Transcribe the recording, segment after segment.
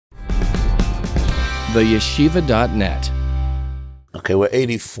theyeshiva.net. Okay, we're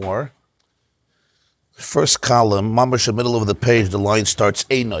 84. First column, mamash in the middle of the page, the line starts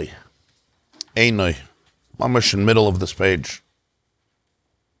Einoi. Einoi. Mamash in the middle of this page.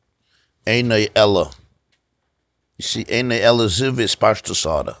 Einoi Ella. You see, Einoi Ella Ziv is Parshas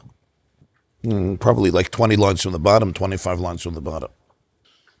Ada. Probably like 20 lines from the bottom, 25 lines from the bottom.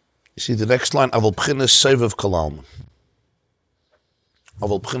 You see the next line, Aval P'chinas Sevav Kalalman.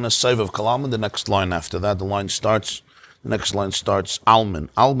 Aval P'chinas Sevav Kalalman, the next line after that, the next line starts, Almin.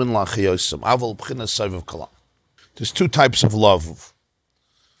 Almin Lachiyosem. Aval P'chinas Sevav Kalalman. There's two types of love.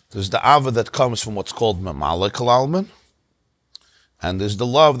 There's the Ava that comes from what's called Mamala Kalalman, and there's the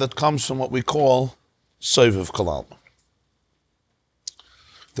love that comes from what we call Sevav Kalalman.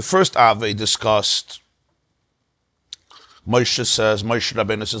 The first Ave discussed, Moshe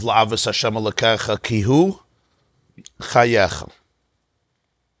Rabbeinu says, La'avas Hashem Elokecha kihu chayecha.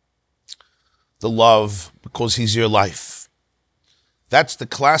 The love, because he's your life. That's the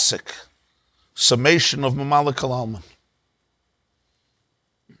classic summation of Mamala Kalalman.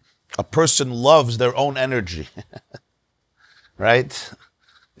 A person loves their own energy, right?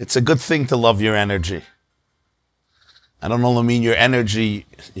 It's a good thing to love your energy. I don't only mean your energy,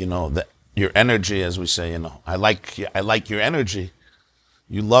 your energy, as we say, I like your energy.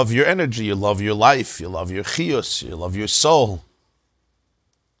 You love your energy, you love your life, you love your chiyus, you love your soul.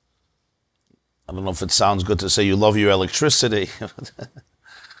 I don't know if it sounds good to say you love your electricity.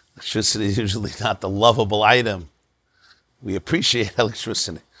 Electricity is usually not the lovable item. We appreciate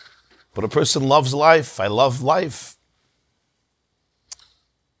electricity. But a person loves life. I love life.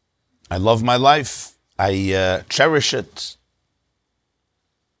 I love my life. I cherish it.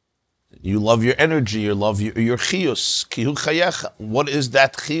 You love your energy, you love your chiyus. Kihu chayecha. What is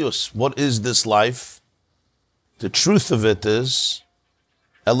that chiyus? What is this life? The truth of it is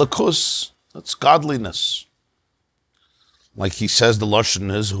elikus. That's godliness. Like he says, the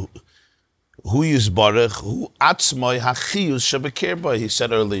lashon is who yizbarech, who atzmai hachiyus shebekirba. He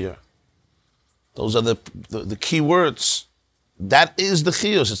said earlier. Those are the key words. That is the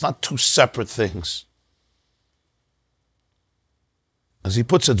chiyus. It's not two separate things. As he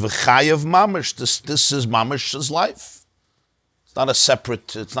puts it, v'chayav mamash. This is mamash's life. It's not a separate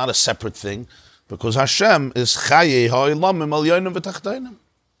thing, because Hashem is chayei ha'olamim al yonim v'tachtonim.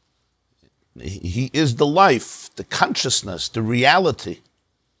 He is the life, the consciousness, the reality,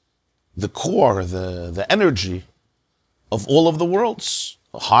 the core, the energy of all of the worlds,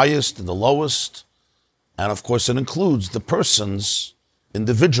 the highest and the lowest, and of course it includes the person's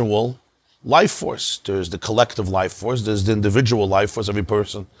individual life force. There's the collective life force, there's the individual life force. Every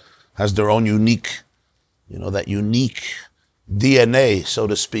person has their own unique, that unique DNA, so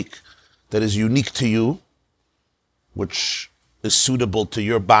to speak, that is unique to you, which is suitable to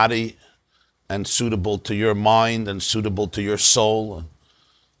your body, and suitable to your mind, and suitable to your soul,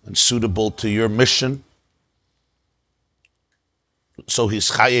 and suitable to your mission. So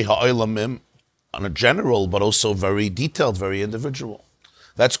he's chayei ha'olamim on a general, but also very detailed, very individual.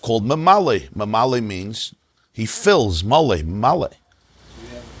 That's called mamale. Mamale means he fills. Male, male.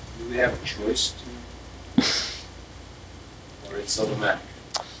 Do we have a choice or it's automatic?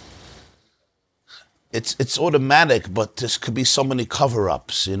 It's automatic, but there could be so many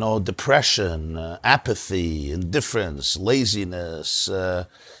cover-ups, depression, apathy, indifference, laziness,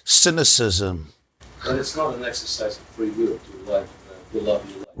 cynicism. But it's not an exercise of free will to love your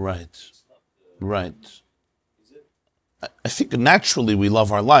life. Right. Is it? I think naturally we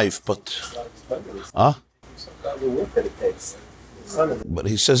love our life, but... Huh? But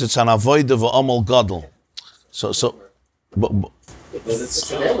he says it's an avoid of amal gadol. But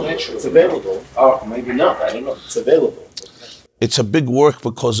it's available. Or maybe not, I don't know. It's available. It's a big work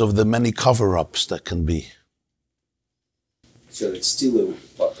because of the many cover-ups that can be. So it's still a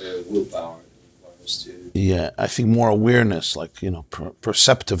willpower. Yeah, I think more awareness, like,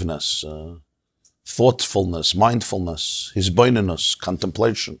 perceptiveness, thoughtfulness, mindfulness, hisbaininus,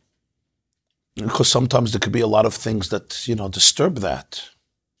 contemplation. Because sometimes there could be a lot of things that, disturb that.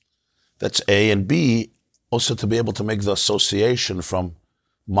 That's A. And B, also to be able to make the association from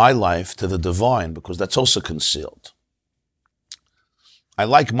my life to the divine, because that's also concealed. I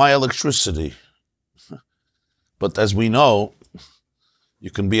like my electricity, but as we know,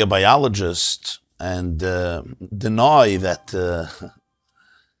 you can be a biologist and deny that,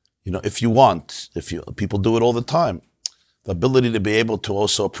 if you want, people do it all the time, the ability to be able to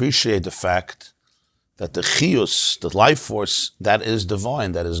also appreciate the fact that the chiyus, the life force, that is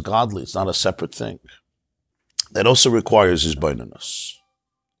divine, that is godly, it's not a separate thing. That also requires hisbaininus.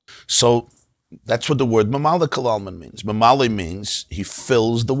 So That's what the word mamala kalalman means. Mamali means he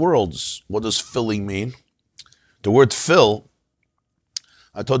fills the worlds. What does filling mean? The word fill,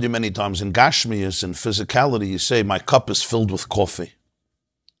 I told you many times, in Gashmias, in physicality, you say, my cup is filled with coffee.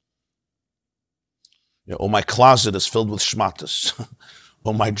 Yeah, or my closet is filled with shmatas.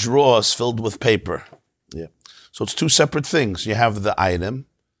 Or my drawer is filled with paper. Yeah. So it's two separate things. You have the item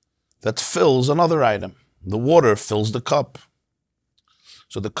that fills another item. The water fills the cup.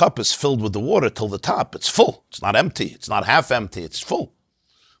 So the cup is filled with the water till the top. It's full. It's not empty. It's not half empty. It's full.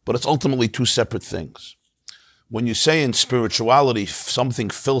 But it's ultimately two separate things. When you say in spirituality, something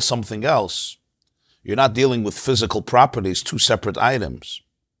fills something else, you're not dealing with physical properties, two separate items.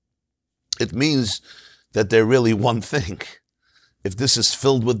 It means that they're really one thing. If this is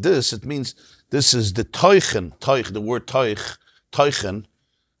filled with this, it means this is the toichen. The word toichen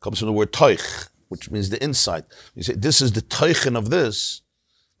comes from the word toich, which means the inside. You say, this is the toichen of this.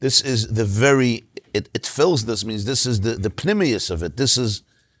 This is the very, it fills this, means this is the pnimius of it. This is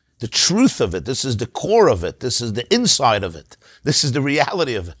the truth of it. This is the core of it. This is the inside of it. This is the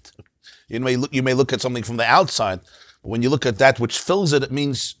reality of it. You may look at something from the outside, but when you look at that which fills it, it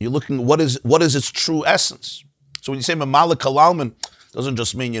means you're looking what is its true essence. So when you say mamala kalalman, it doesn't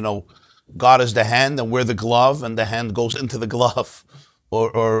just mean, God is the hand and we're the glove and the hand goes into the glove,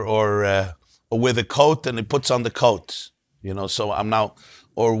 or we're the coat and he puts on the coat. So I'm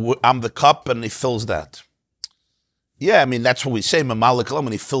the cup and he fills that. Yeah, I mean, that's what we say, mamala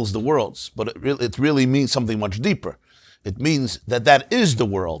kalalman, he fills the worlds, but it really means something much deeper. It means that is the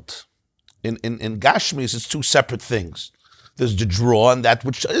world. In Gashmis, it's two separate things. There's the drawer and that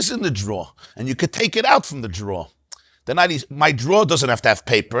which is in the drawer. And you could take it out from the drawer. My drawer doesn't have to have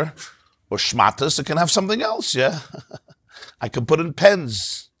paper or shmatas. It can have something else, yeah? I can put in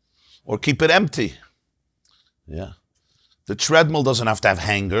pens or keep it empty. Yeah. The treadmill doesn't have to have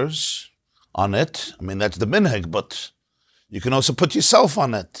hangers on it. I mean, that's the minhag, but you can also put yourself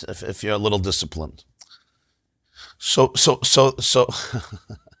on it if you're a little disciplined. So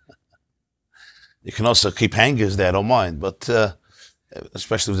you can also keep hangers there, I don't mind, but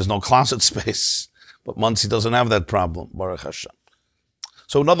especially if there's no closet space. But Monsey doesn't have that problem, Baruch Hashem.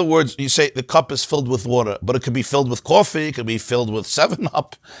 So in other words, you say the cup is filled with water, but it could be filled with coffee, it could be filled with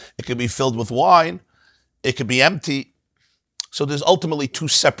 7-Up, it could be filled with wine, it could be empty. So there's ultimately two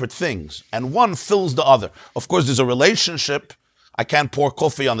separate things, and one fills the other. Of course, there's a relationship. I can't pour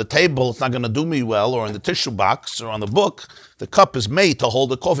coffee on the table, it's not going to do me well, or in the tissue box, or on the book. The cup is made to hold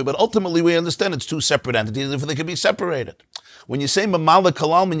the coffee, but ultimately we understand it's two separate entities, if they can be separated. When you say mamala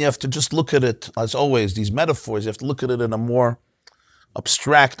kalalman, you have to just look at it, as always, these metaphors, you have to look at it in a more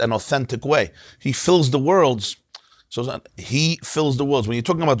abstract and authentic way. He fills the worlds, so he fills the worlds. When you're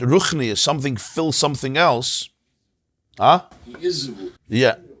talking about ruchni, something fills something else, huh? He is.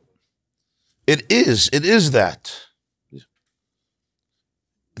 Yeah. It is that.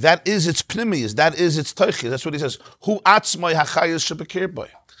 That is its pnimius. That is its teichi. That's what he says. Hu atzmai hachayus shebekirboy.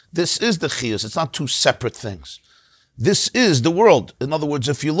 This is the chiyus. It's not two separate things. This is the world. In other words,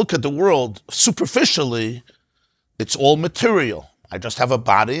 if you look at the world superficially, it's all material. I just have a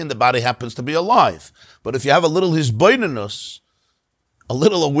body, and the body happens to be alive. But if you have a little hisboinenus, a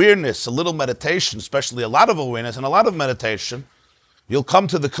little awareness, a little meditation, especially a lot of awareness and a lot of meditation, you'll come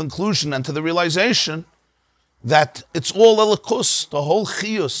to the conclusion and to the realization that it's all elikus, the whole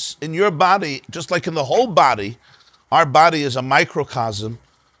chiyus in your body, just like in the whole body. Our body is a microcosm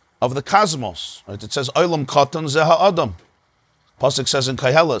of the cosmos. Right? It says, Olam katan ze ha'adam. Pasuk says in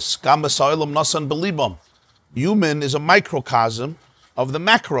Koheles, Gam b'sa'olam nasan belibam. Human is a microcosm of the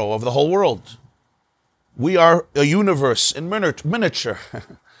macro, of the whole world. We are a universe in miniature.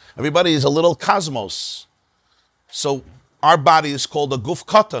 Everybody is a little cosmos. So our body is called a guf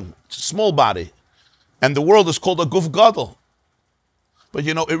katan. It's a small body. And the world is called a guf gadol. But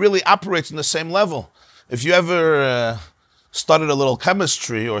it really operates in the same level. If you ever studied a little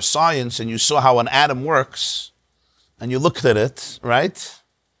chemistry or science and you saw how an atom works, and you looked at it, right?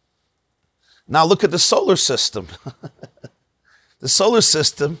 Now look at the solar system. The solar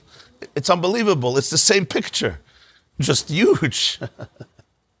system, it's unbelievable. It's the same picture, just huge.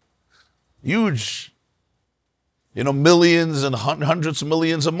 Huge. Millions and hundreds of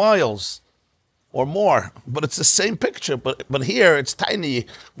millions of miles. Or more, but it's the same picture. But here it's tiny.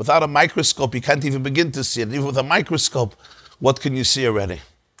 Without a microscope, you can't even begin to see it. Even with a microscope, what can you see already?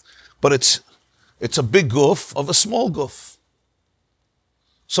 But it's a big guf of a small guf.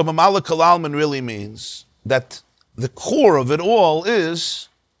 So mamala kalalman really means that the core of it all is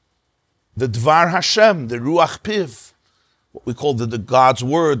the dvar Hashem, the ruach piv, what we call the God's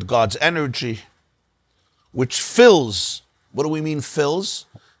word, God's energy, which fills. What do we mean fills?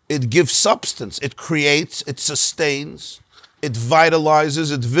 It gives substance. It creates, it sustains, it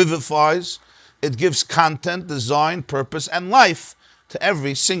vitalizes, it vivifies. It gives content, design, purpose, and life to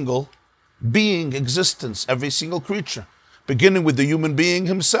every single being, existence, every single creature, beginning with the human being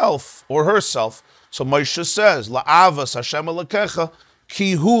himself or herself. So Moshe says, La'avas Hashem Elokecha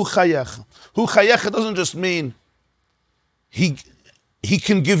ki hu chayecha. Hu chayecha doesn't just mean he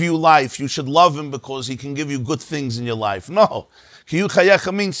can give you life. You should love him because he can give you good things in your life. No. Ki hu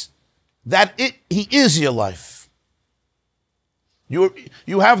chayecha means that he is your life.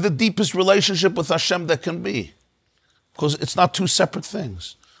 You have the deepest relationship with Hashem that can be, because it's not two separate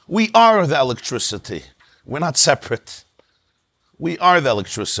things. We are the electricity. We're not separate. We are the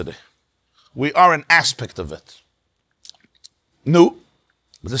electricity. We are an aspect of it. No,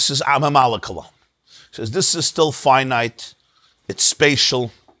 this is Amamalakalam. Says this is still finite. It's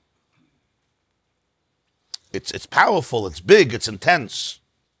spatial. It's powerful. It's big. It's intense.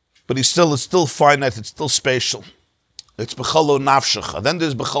 But it's still finite. It's still spatial. It's b'chalo nafshecha. Then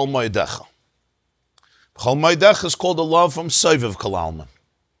there's b'chal moedecha. B'chal moedecha is called the love from Sovev Kalalman.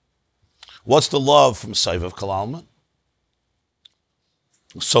 What's the love from Sovev Kalalman?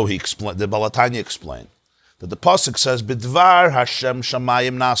 So he explained. The Balatanya explained that the pasuk says, "B'dvar Hashem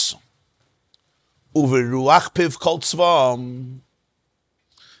shamayim nasu, uveruach piv kol tzvam."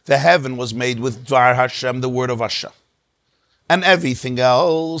 The heaven was made with Dvar Hashem, the word of Hashem. And everything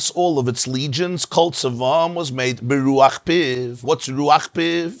else, all of its legions, Kol Tzavam, was made Beruach Piv. What's Ruach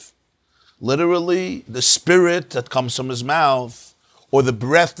Piv? Literally, the spirit that comes from his mouth, or the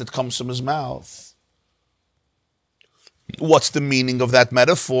breath that comes from his mouth. What's the meaning of that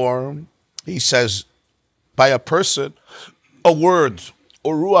metaphor? He says, by a person, a word,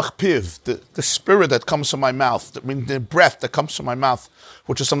 or Ruach Piv, the spirit that comes from my mouth, the breath that comes from my mouth,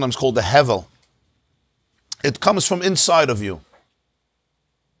 which is sometimes called the Hevel. It comes from inside of you.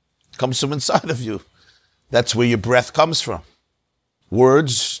 It comes from inside of you. That's where your breath comes from.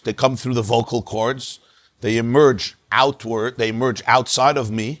 Words, they come through the vocal cords. They emerge outward. They emerge outside of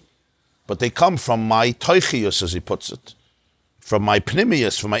me. But they come from my toichius, as he puts it. From my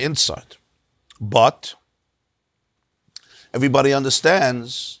pnimius, from my inside. But everybody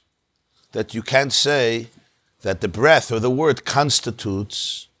understands that you can't say that the breath or the word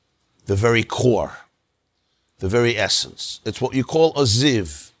constitutes the very core. The very essence. It's what you call a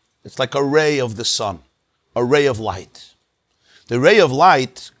ziv. It's like a ray of the sun, a ray of light. The ray of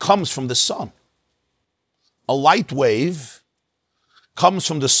light comes from the sun. A light wave comes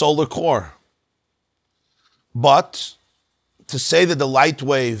from the solar core. But to say that the light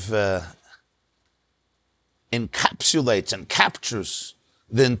wave encapsulates and captures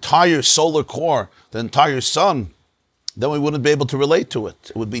the entire solar core, the entire sun, then we wouldn't be able to relate to it.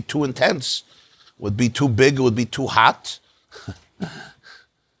 It would be too intense. Would be too big, it would be too hot.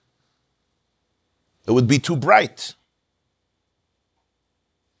 It would be too bright.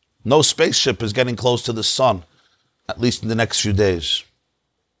 No spaceship is getting close to the sun, at least in the next few days.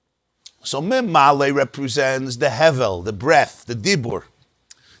 So Mimale represents the Hevel, the breath, the Dibur.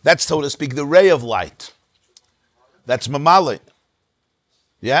 That's, so to speak, the ray of light. That's Mimale.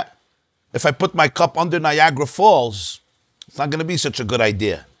 Yeah? If I put my cup under Niagara Falls, it's not going to be such a good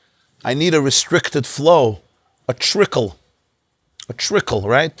idea. I need a restricted flow, a trickle,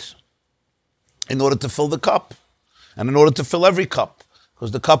 right? In order to fill the cup. And in order to fill every cup. Because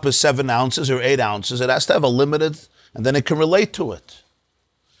the cup is 7 ounces or 8 ounces. It has to have a limited, and then it can relate to it.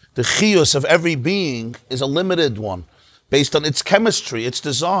 The chiyus of every being is a limited one, based on its chemistry, its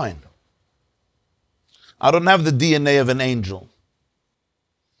design. I don't have the DNA of an angel.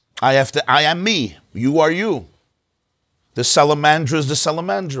 I am me. You are you. The salamandra is the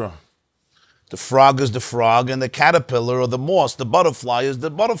salamandra. The frog is the frog, and the caterpillar or the moth, the butterfly is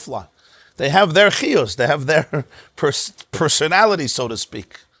the butterfly. They have their chiyus, they have their personality, so to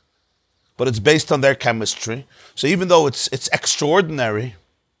speak. But it's based on their chemistry. So even though it's extraordinary,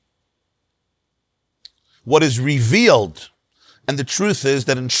 what is revealed, and the truth is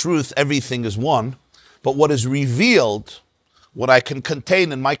that in truth everything is one, but what is revealed, what I can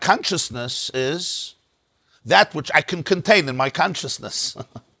contain in my consciousness is that which I can contain in my consciousness.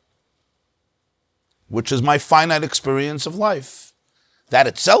 Which is my finite experience of life. That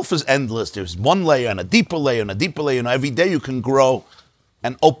itself is endless. There's one layer and a deeper layer and a deeper layer. Every day you can grow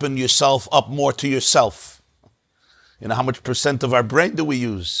and open yourself up more to yourself. How much percent of our brain do we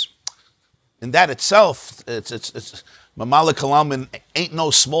use? In that itself, it's Mamala Kalaman ain't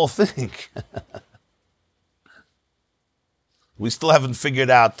no small thing. We still haven't figured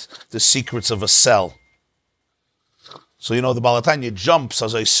out the secrets of a cell. So, the Balatanya jumps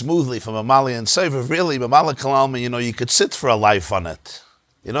as smoothly from Mamali and Sefer. Really, Mamala Kalalma, you could sit for a life on it.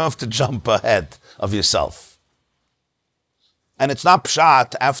 You don't have to jump ahead of yourself. And it's not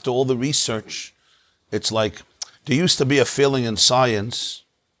pshat after all the research. It's like, there used to be a feeling in science.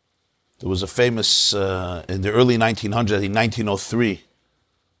 There was a famous, in the early 1900s, in 1903,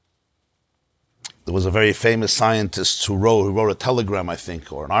 there was a very famous scientist who wrote a telegram, I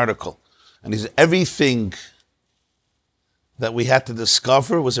think, or an article. And he said, everything that we had to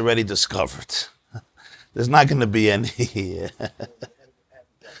discover was already discovered. There's not going to be any...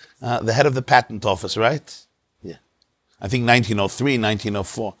 the head of the patent office, right? Yeah. I think 1903,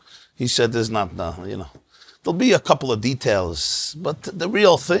 1904. He said there's not, there'll be a couple of details, but the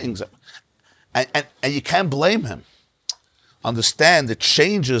real things... And you can't blame him. Understand the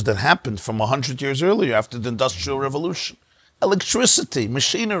changes that happened from 100 years earlier after the Industrial Revolution. Electricity,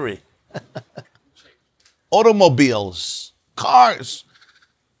 machinery, automobiles, cars.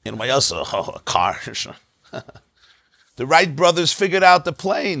 A car. The Wright brothers figured out the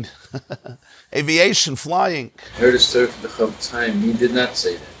plane. Aviation, flying. I heard a story from the Chaim. He did not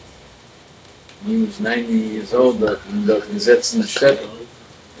say that. He was 90 years old, but in the Shul.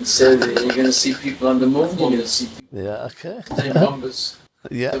 He said you're going to see people on the moon, you're going to see people in numbers.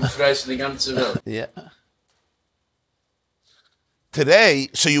 Yeah. Yeah. Today,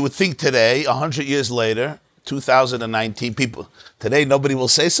 so you would think today, 100 years later, 2019, people, today nobody will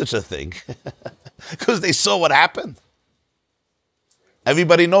say such a thing. Because they saw what happened.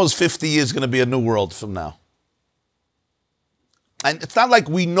 Everybody knows 50 years is going to be a new world from now. And it's not like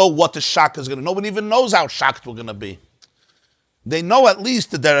we know what the shock is going to be. Nobody even knows how shocked we're going to be. They know at least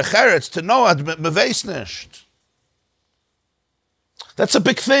the derech eretz to know at meveis nisht. That's a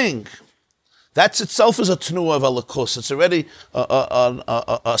big thing. That itself is a tnuah of elikus. It's already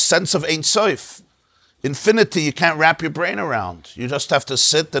a sense of ein sof. Infinity you can't wrap your brain around. You just have to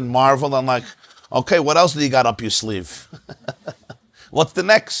sit and marvel and like, okay, what else do you got up your sleeve? What's the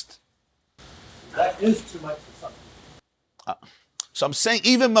next? That is too much for something. So I'm saying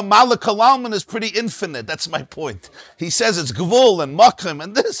even Mamala Kalalman is pretty infinite. That's my point. He says it's Gvul and Makim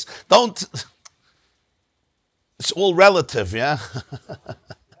and this. Don't... It's all relative, yeah?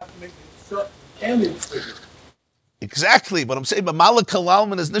 Exactly, but I'm saying Mamala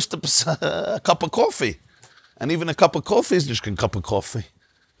Kalalman is nicht a cup of coffee. And even a cup of coffee is nicht a cup of coffee.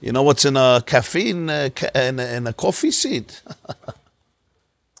 You know what's in a caffeine, in a coffee seed?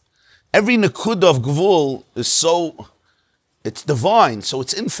 Every nekuda of Gvul is so... It's divine, so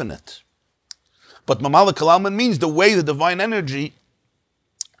it's infinite. But Mamala Kalalman means the way the divine energy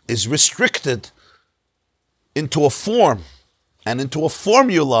is restricted into a form and into a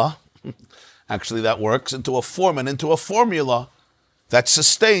formula. Actually, that works into a form and into a formula that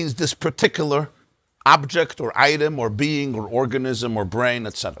sustains this particular object or item or being or organism or brain,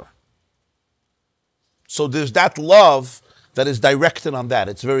 etc. So there's that love that is directed on that.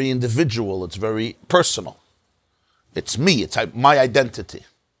 It's very individual. It's very personal. It's me. It's my identity.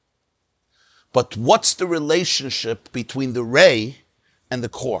 But what's the relationship between the ray and the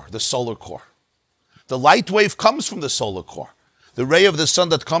core, the solar core? The light wave comes from the solar core. The ray of the sun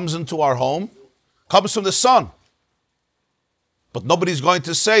that comes into our home comes from the sun. But nobody's going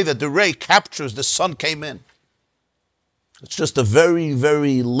to say that the ray captures the sun came in. It's just a very,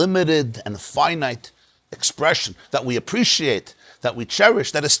 very limited and finite expression that we appreciate, that we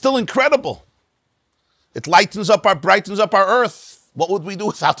cherish, that is still incredible. It brightens up our earth. What would we do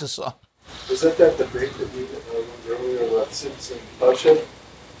without the sun? Was that debate that we learned earlier about Simpson Pasha?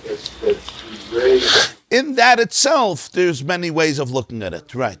 In that itself, there's many ways of looking at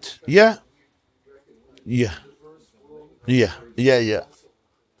it, right? Yeah.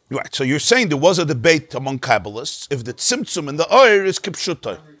 Right, so you're saying there was a debate among Kabbalists if the Tzimtzum in the Oyer is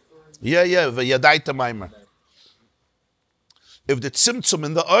Kipshutai. V'yadaita Maimer. If the Tzimtzum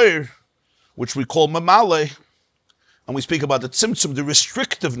in the Oyer, which we call Mamale, and we speak about the Tzimtzum, the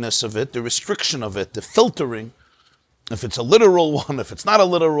restrictiveness of it, the restriction of it, the filtering, if it's a literal one, if it's not a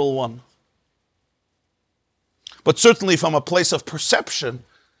literal one. But certainly from a place of perception,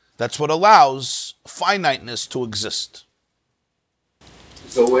 that's what allows finiteness to exist.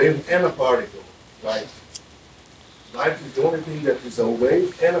 It's a wave and a particle, right? Light is the only thing that is a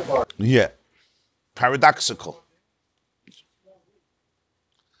wave and a particle. Yeah. Paradoxical.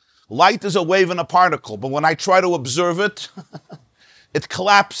 Light is a wave and a particle, but when I try to observe it, it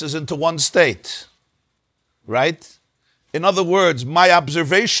collapses into one state. Right? In other words, my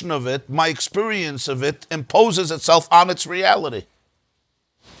observation of it, my experience of it, imposes itself on its reality.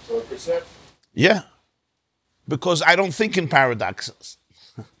 So perception? Yeah. Because I don't think in paradoxes.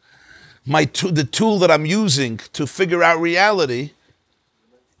 The tool that I'm using to figure out reality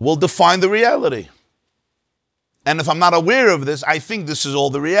will define the reality. And if I'm not aware of this, I think this is all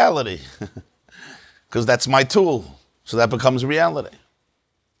the reality. Because that's my tool. So that becomes reality.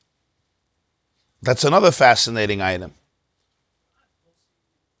 That's another fascinating item.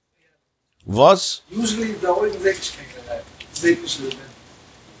 Was? Usually the oil is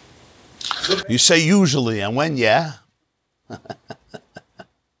You say usually, and when, yeah.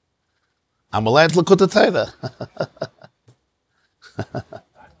 I'm allowed to look at the Torah.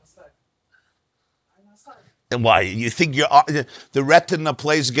 And why? You think the retina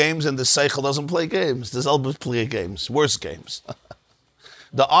plays games and the seichel doesn't play games? There's always play games, worse games.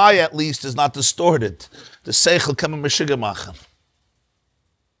 The eye, at least, is not distorted. The seichel can be meshigamachem.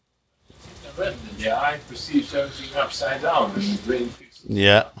 The eye perceives everything upside down, and the brain fixes it.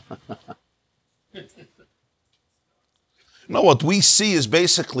 Yeah. No, what we see is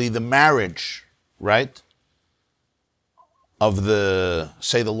basically the marriage, right? Of the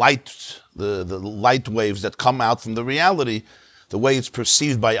light waves that come out from the reality, the way it's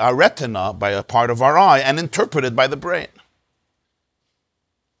perceived by our retina, by a part of our eye, and interpreted by the brain.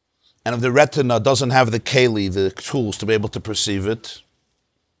 And if the retina doesn't have the keli, the tools to be able to perceive it,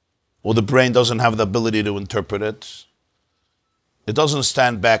 or the brain doesn't have the ability to interpret it, it doesn't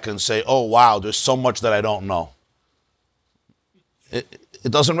stand back and say, oh wow, there's so much that I don't know. It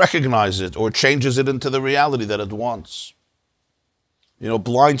doesn't recognize it or changes it into the reality that it wants. You know,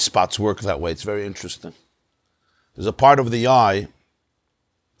 blind spots work that way. It's very interesting. There's a part of the eye,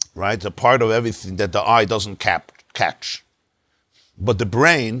 right? A part of everything that the eye doesn't catch. But the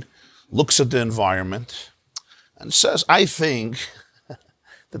brain looks at the environment and says, I think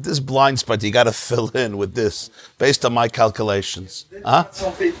that this blind spot you got to fill in with this based on my calculations. Huh?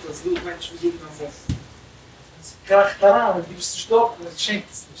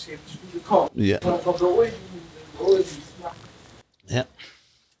 Yeah. Ja.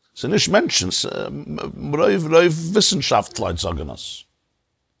 Es sind nicht Menschen, es Wissenschaftler sagen das.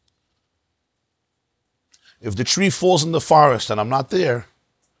 If the tree falls in the forest and I'm not there,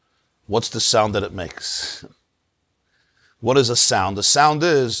 what's the sound that it makes? What is a sound? The sound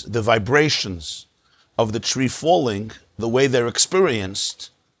is the vibrations of the tree falling, the way they're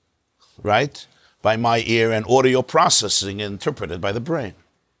experienced, right? By my ear and audio processing and interpreted by the brain.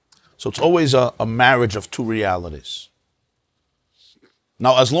 So it's always a marriage of two realities.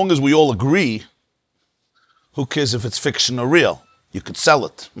 Now, as long as we all agree, who cares if it's fiction or real? You could sell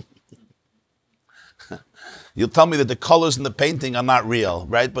it. You'll tell me that the colors in the painting are not real,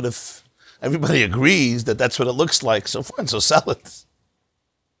 right? But if everybody agrees that that's what it looks like, so fine, so sell it.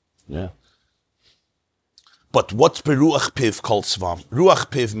 Yeah. But what's Ruach Piv called Sivan? Ruach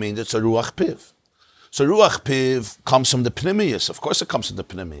Piv means it's a Ruach Piv. So Ruach Piv comes from the Pnimius. Of course it comes from the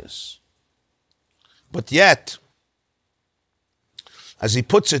Pnimius. But yet, as he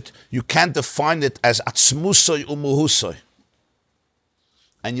puts it, you can't define it as atzmusoi umuhusoi.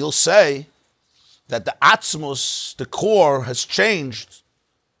 And you'll say that the atzmus, the core, has changed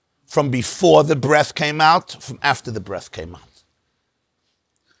from before the breath came out, from after the breath came out.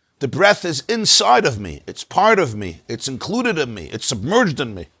 The breath is inside of me. It's part of me. It's included in me. It's submerged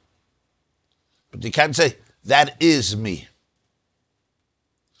in me. But you can't say, that is me.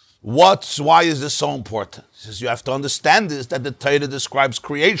 Why is this so important? He says you have to understand this, that the Torah describes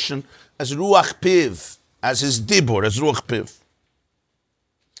creation as Ruach Piv, as his Dibur, as Ruach Piv.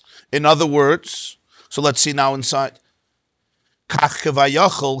 In other words, so let's see now inside. Elois,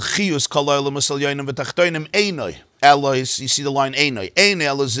 you see the line Einoi.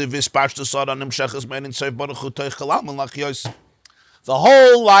 The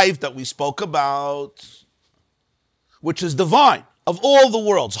whole life that we spoke about, which is divine, of all the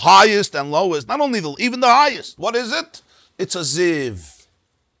worlds, highest and lowest, not only even the highest. What is it? It's a ziv.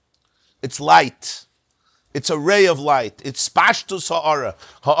 It's light. It's a ray of light. It's pashtus ha'ara.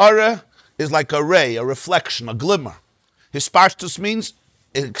 Ha'ara is like a ray, a reflection, a glimmer. Hispashtus means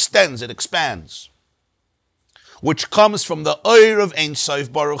it extends, it expands. Which comes from the oir of Ein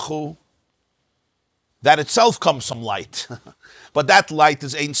Sof Baruch Hu. That itself comes from light. But that light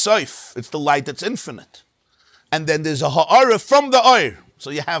is Ein Sof. It's the light that's infinite. And then there's a ha'ara from the oir. So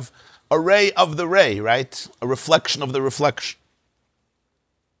you have a ray of the ray, right? A reflection of the reflection.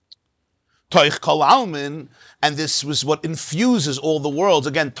 Toich kol almin, and this was what infuses all the worlds.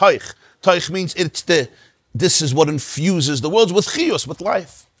 Again, toich. Toich means this is what infuses the worlds with chiyus, with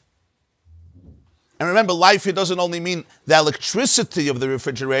life. And remember, life here doesn't only mean the electricity of the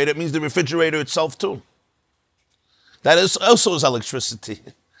refrigerator, it means the refrigerator itself too. That is also is electricity.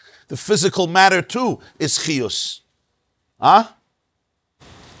 The physical matter too is chiyus. Huh?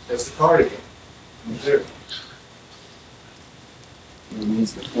 That's the cardigan. There. It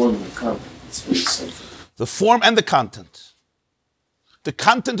means the form of the cup. It's very simple. The form and the content. The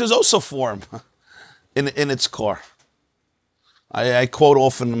content is also form in its core. I quote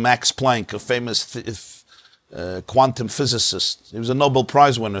often Max Planck, a famous quantum physicist. He was a Nobel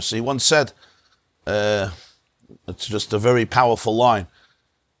Prize winner. So he once said, it's just a very powerful line,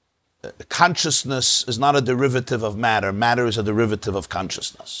 consciousness is not a derivative of matter. Matter is a derivative of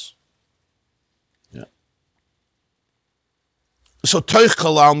consciousness. Yeah. So Toich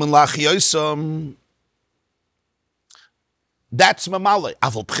Kalal Min Lachiyosam, that's Mamale.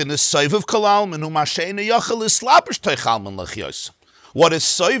 Aval Pchinis Soiviv Kalal Min Umashena Yachal is Slapish Toich Min Lachiyosam. What is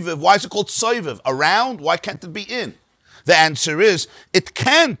Soiviv? Why is it called Soiviv? Around? Why can't it be in? The answer is, it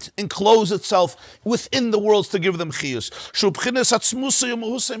can't enclose itself within the worlds to give them chiyus.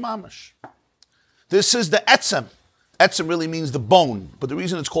 This is the Eitzim. Eitzim really means the bone, but the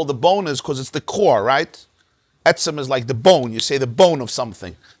reason it's called the bone is because it's the core, right? Eitzim is like the bone. You say the bone of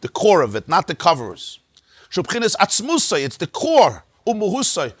something, the core of it, not the covers. It's the core.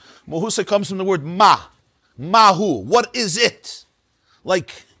 Muhusay comes from the word ma. Mahu. What is it?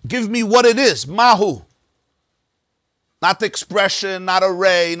 Like, give me what it is. Mahu. Not the expression, not a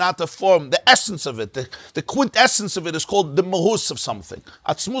ray, not the form, the essence of it. The quintessence of it is called the mahus of something.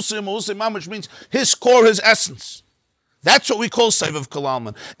 Atzmusay mahusay mamash means his core, his essence. That's what we call Soiviv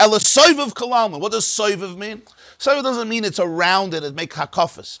Kalalman. Ela Soiviv Kalalman. What does Soiviv mean? Soiviv doesn't mean it's around it makes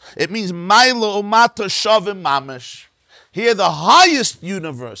hakafas. It means Maila Umata Shavim Mamash. Here the highest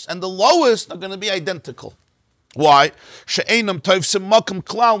universe and the lowest are going to be identical. Why? She'enam Tovsim Makam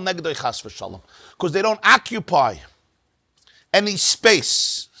Klal Negdei Chas V'Shalom. Because they don't occupy any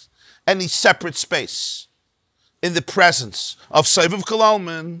space, any separate space in the presence of Soiviv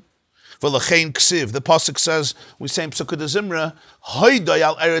Kalalman. V'lachein ksiv. The pasuk says, we say in Psukkah de Zimra, Hoydoi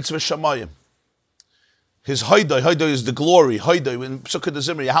al eretz v'shamayim. His Hoydoi is the glory. Hoydoi in Psukkah de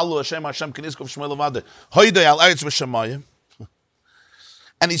Zimra, Yahalu Hashem Hashem kinizkov shmei levadeh. Hoydoi al eretz v'shamayim.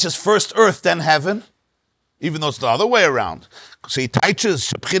 And he says, first earth, then heaven, even though it's the other way around. So he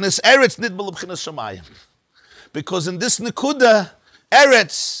teaches, B'chinas eretz nidbel b'chinas shamayim. Because in this nekuda,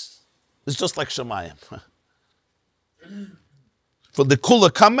 eretz is just like shamayim. For the kula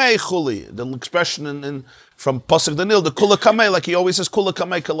kamei chuli, the expression from Pasuk Daniel, the kula kamei, like he always says, kula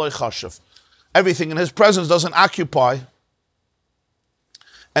kamei kaloi chashav. Everything in his presence doesn't occupy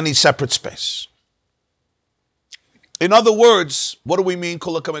any separate space. In other words, what do we mean,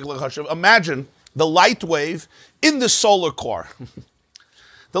 kula kamei kaloi chashav? Imagine the light wave in the solar core.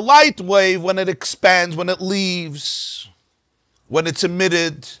 The light wave, when it expands, when it leaves, when it's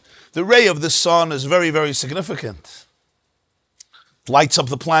emitted, the ray of the sun is very, very significant. It lights up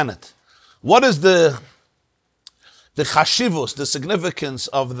the planet. What is the chashivus, the significance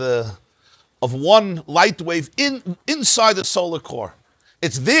of one light wave inside the solar core?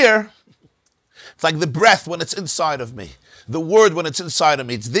 It's there. It's like the breath when it's inside of me. The word when it's inside of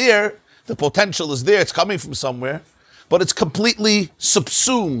me. It's there. The potential is there. It's coming from somewhere. But it's completely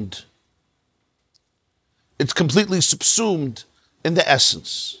subsumed. It's completely subsumed in the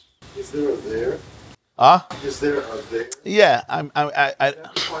essence. Is there a there? Is there a there? Yeah, At the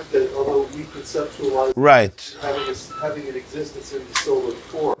point that although we conceptualize right, having an existence in the solar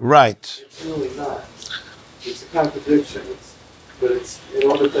core, right, it's really not. It's a contradiction. But in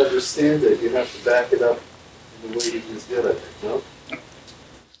order to understand it, you have to back it up in the way you just did, I think, no?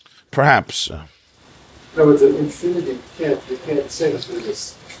 Perhaps. No, it's an infinity. You can't say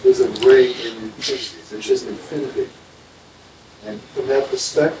that there's a ray in infinity. There's just infinity. And from that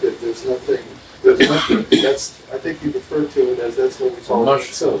perspective, there's nothing. That's, I think you refer to it as that's what we call it.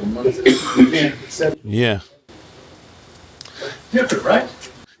 So, yeah. Different, right?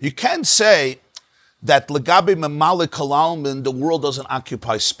 You can say that legabe memale kalalman, the world doesn't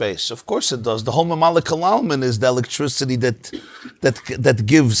occupy space. Of course it does. The whole memale kalalman is the electricity that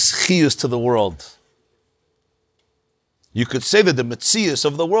gives chiyus to the world. You could say that the metzius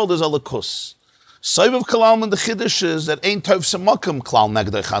of the world is a likus. Soiviv kalalman, the chiddush is that ein tov semakam klal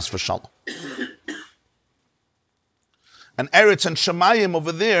negdei chas v'shalom. And eretz and shamayim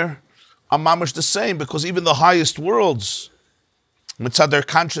over there are mamash the same, because even the highest worlds, mitzad their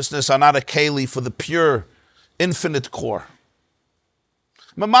consciousness, are not a keli for the pure, infinite core.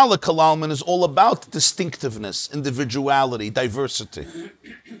 Mamala kalalman is all about distinctiveness, individuality, diversity.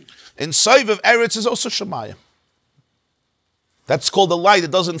 In Soiviv, eretz is also shamayim. That's called the light.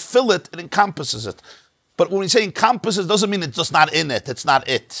 It doesn't fill it, it encompasses it. But when we say encompasses, it doesn't mean it's just not in it. It's not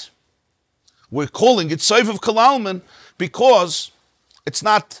it. We're calling it Soiviv Kalalman because it's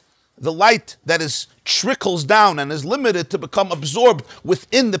not the light that trickles down and is limited to become absorbed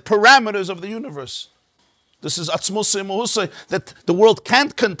within the parameters of the universe. This is atzmusay muhusay that the world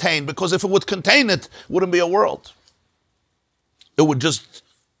can't contain, because if it would contain it, wouldn't be a world. It would just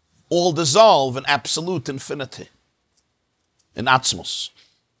all dissolve in absolute infinity, in atzmus.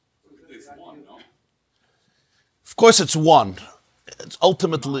 It's one, no? Of course it's one. It's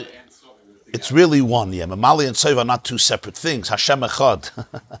ultimately, it's really one. Yeah, Mamali and Soiv are not two separate things. Hashem echad.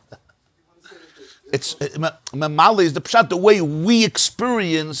 It's Mamali is the pshat, the way we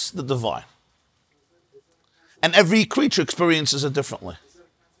experience the divine. And every creature experiences it differently.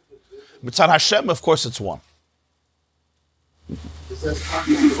 Mitzad Hashem, of course, it's one.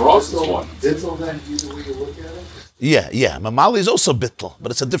 For us, it's one. Bittel then, either way you look at it? Yeah. Mamali is also bittel,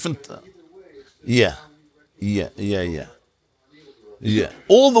 but it's a different. Yeah.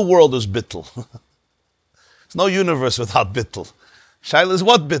 All the world is bittel. There's no universe without bittel. Shaila is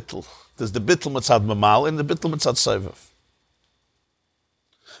what bittel? There's the bittel mitzad mamal and the bittel mitzad soivav.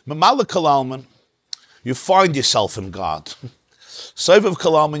 Mamal kalalman, you find yourself in God. Soivav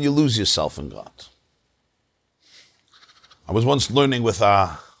kalalman, you lose yourself in God. I was once learning with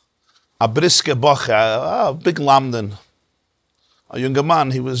a briske boche, a big lamden, a younger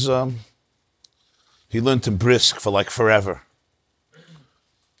man. He learned in brisk for like forever.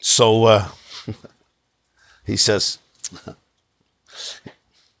 So he says,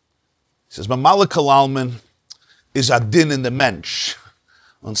 Mamala Kalalman is a din in the mensch.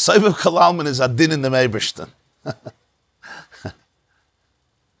 And Saivav Kalalman is a din in the Meibishtan.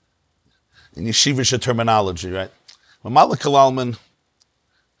 In yeshivish terminology, right? Mamala Kalalman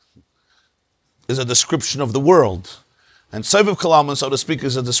is a description of the world. And Saivav Kalalman, so to speak,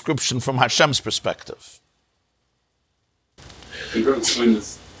 is a description from Hashem's perspective. Can you explain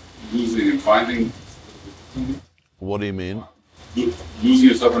this losing and finding? What do you mean? Losing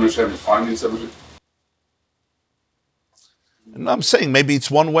yourself in Hashem and finding yourself in Hashem? And I'm saying maybe it's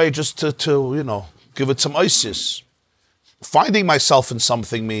one way just to give it some isis. Finding myself in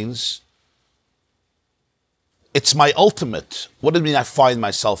something means it's my ultimate. What does it mean I find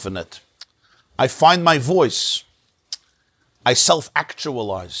myself in it? I find my voice. I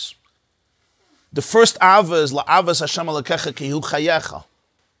self-actualize. The first ava is la'avas Hashem alakecha ki hu chayecha.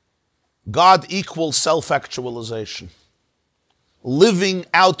 God equals self-actualization. Living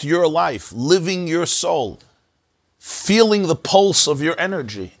out your life, living your soul, feeling the pulse of your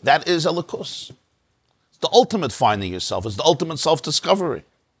energy. That is elikus. It's the ultimate finding yourself. It's the ultimate self-discovery.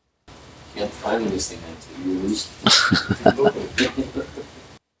 You can't find anything until you lose.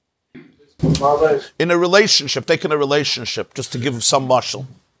 In a relationship, taking a relationship, just to give some mashal.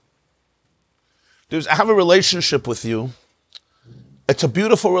 I have a relationship with you. It's a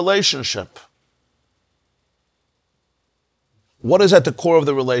beautiful relationship. What is at the core of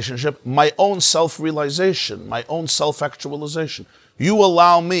the relationship? My own self-realization, my own self-actualization. You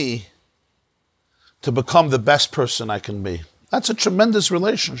allow me to become the best person I can be. That's a tremendous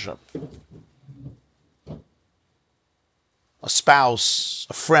relationship. A spouse,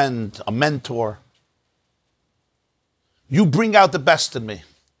 a friend, a mentor. You bring out the best in me.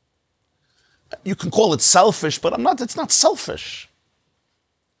 You can call it selfish, but it's not selfish.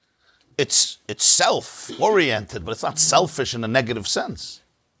 It's self-oriented, but it's not selfish in a negative sense.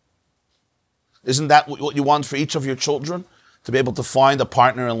 Isn't that what you want for each of your children? To be able to find a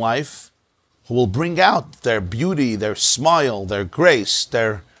partner in life who will bring out their beauty, their smile, their grace,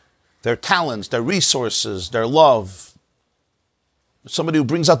 their talents, their resources, their love. Somebody who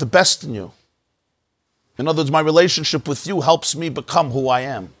brings out the best in you. In other words, my relationship with you helps me become who I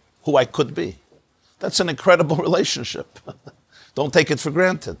am, who I could be. That's an incredible relationship. Don't take it for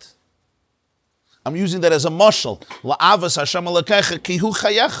granted. I'm using that as a mashal. La'avas Hashem alakecha ki hu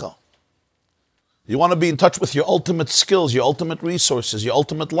chayecha. You want to be in touch with your ultimate skills, your ultimate resources, your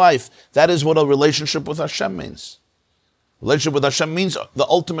ultimate life. That is what a relationship with Hashem means. Relationship with Hashem means the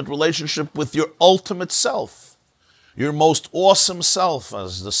ultimate relationship with your ultimate self. Your most awesome self,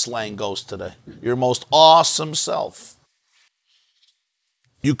 as the slang goes today. Your most awesome self.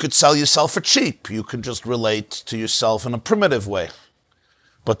 You could sell yourself for cheap. You can just relate to yourself in a primitive way.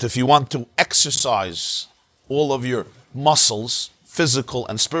 But if you want to exercise all of your muscles, physical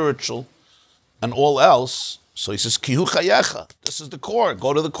and spiritual, and all else, so he says, Kihu chayecha. This is the core.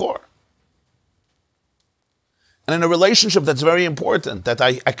 Go to the core. And in a relationship, that's very important, that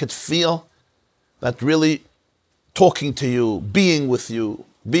I could feel that really talking to you, being with you,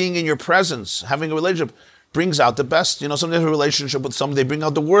 being in your presence, having a relationship brings out the best. Somebody has a relationship with somebody, they bring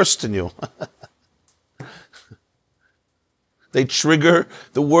out the worst in you. They trigger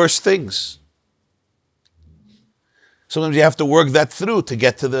the worst things. Sometimes you have to work that through to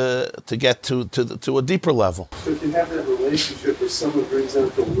get to a deeper level. So if you have that relationship where someone brings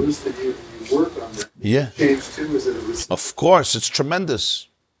out the worst in you and you work on that, Yeah. change too? Is it a receipt? Of course, it's tremendous.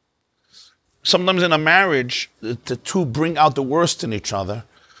 Sometimes in a marriage, the two bring out the worst in each other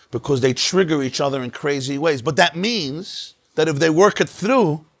because they trigger each other in crazy ways. But that means that if they work it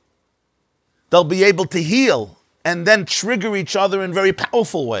through, they'll be able to heal and then trigger each other in very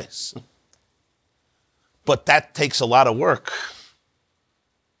powerful ways. But that takes a lot of work.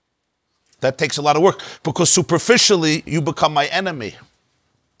 That takes a lot of work because superficially you become my enemy.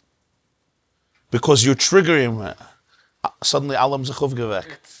 Because you're triggering. Suddenly alam zechov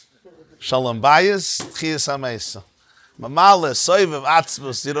geweckt. Shalom bayis, tchias ha-meisa. Mamale, soivev,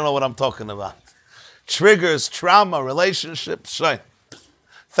 atzvus, you don't know what I'm talking about. Triggers, trauma, relationships. Right.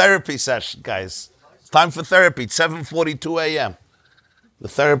 Therapy session, guys. It's time for therapy. It's 7:42 a.m. The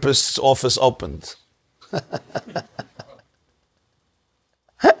therapist's office opened.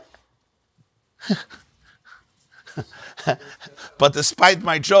 But despite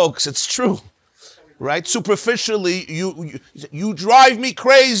my jokes, it's true. Right? Superficially, you drive me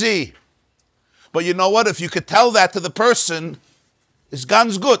crazy. But you know what? If you could tell that to the person, it's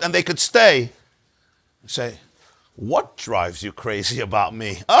ganz good, and they could stay. Say, what drives you crazy about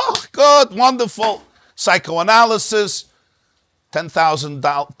me? Oh, good, wonderful. Psychoanalysis.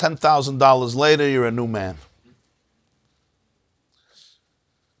 $10,000 later, you're a new man.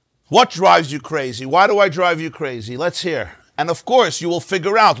 What drives you crazy? Why do I drive you crazy? Let's hear. And of course, you will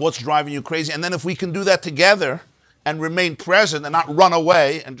figure out what's driving you crazy. And then if we can do that together and remain present and not run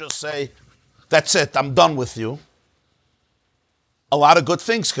away and just say, that's it, I'm done with you, a lot of good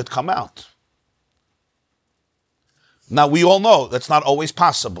things could come out. Now, we all know that's not always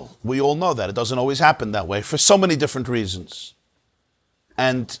possible. We all know that. It doesn't always happen that way for so many different reasons.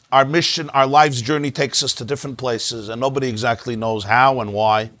 And our mission, our life's journey takes us to different places, and nobody exactly knows how and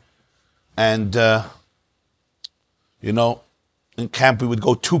why. And, in camp we would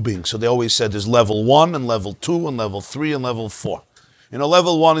go tubing. So they always said there's level 1 and level 2 and level 3 and level 4.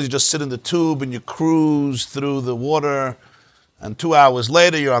 Level 1 is you just sit in the tube and you cruise through the water, and 2 hours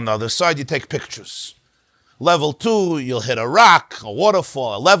later you're on the other side, you take pictures. Level 2, you'll hit a rock, a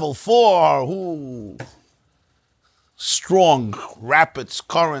waterfall. Level 4, strong rapids,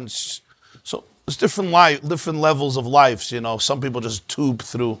 currents. So there's different levels of life. Some people just tube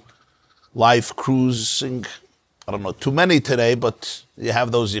through life, cruising. I don't know, too many today, but you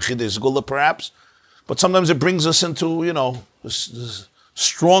have those yichidei sgula perhaps. But sometimes it brings us into, this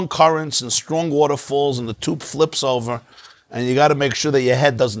strong currents and strong waterfalls, and the tube flips over, and you got to make sure that your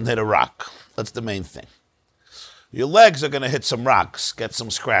head doesn't hit a rock. That's the main thing. Your legs are going to hit some rocks, get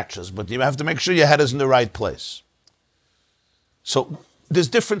some scratches, but you have to make sure your head is in the right place. So there's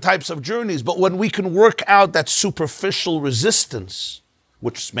different types of journeys, but when we can work out that superficial resistance,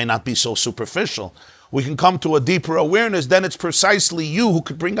 which may not be so superficial, we can come to a deeper awareness, then it's precisely you who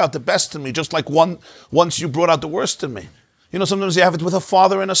could bring out the best in me, just like once you brought out the worst in me. Sometimes you have it with a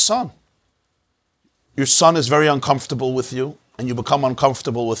father and a son. Your son is very uncomfortable with you, and you become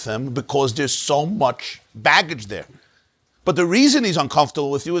uncomfortable with him because there's so much baggage there. But the reason he's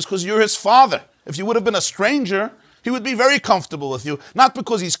uncomfortable with you is because you're his father. If you would have been a stranger, he would be very comfortable with you, not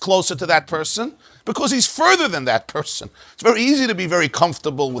because he's closer to that person, because he's further than that person. It's very easy to be very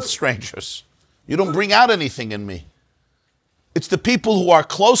comfortable with strangers. You don't bring out anything in me. It's the people who are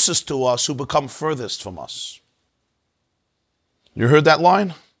closest to us who become furthest from us. You heard that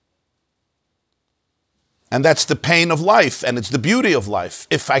line? And that's the pain of life, and it's the beauty of life,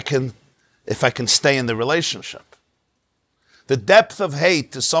 if I can stay in the relationship. The depth of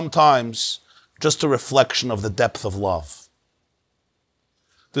hate is sometimes just a reflection of the depth of love.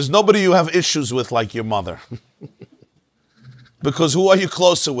 There's nobody you have issues with like your mother. Because who are you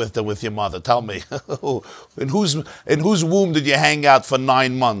closer with than with your mother? Tell me. In whose womb did you hang out for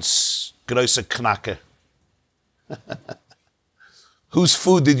 9 months? Große Knacke. Whose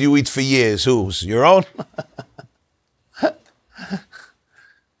food did you eat for years? Whose? Your own?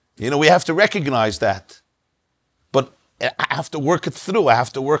 We have to recognize that. But I have to work it through.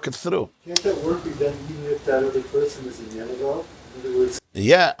 Can't that work be done even if that other person is in Yenavel? In other words,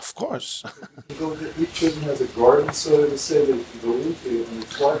 yeah, of course. Each person has a garden, so to say, that you can go into and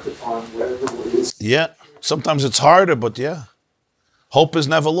reflect upon whatever it is. Yeah, sometimes it's harder, but yeah. Hope is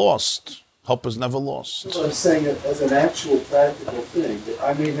never lost. Hope is never lost. So I'm saying it as an actual practical thing, that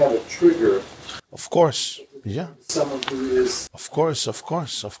I may have a trigger. Of course, yeah. Someone who is... Of course. So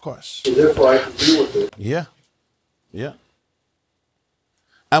therefore I can deal with it. Yeah.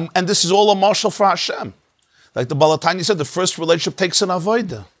 And this is all a marshal for Hashem. Like the Balatani said, the first relationship takes an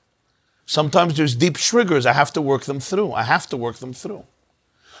avodah. Sometimes there's deep triggers. I have to work them through.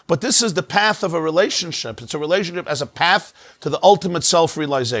 But this is the path of a relationship. It's a relationship as a path to the ultimate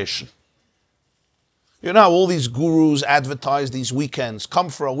self-realization. You know how all these gurus advertise these weekends. Come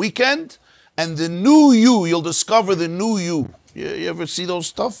for a weekend, and the new you, you'll discover the new you. You ever see those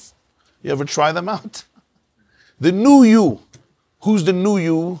stuff? You ever try them out? The new you. Who's the new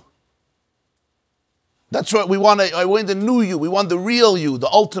you? That's what we want. I want the new you. We want the real you, the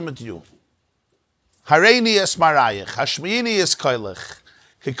ultimate you. Hareini es marayich, hashmiini es koilech,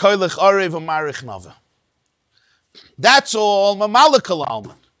 ki koilech orev u'marich nava. That's all mamalakal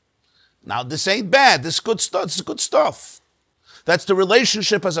alman. Now this ain't bad. This is good stuff. This is good stuff. That's the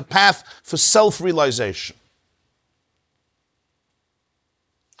relationship as a path for self-realization.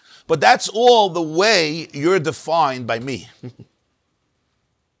 But that's all the way you're defined by me.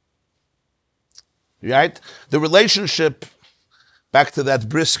 Right? The relationship, back to that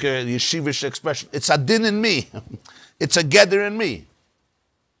brisker, yeshivish expression, it's a din in me. It's a gather in me.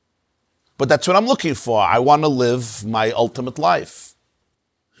 But that's what I'm looking for. I want to live my ultimate life.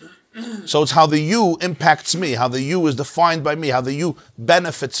 So it's how the you impacts me, how the you is defined by me, how the you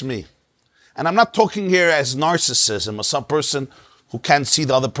benefits me. And I'm not talking here as narcissism or some person who can't see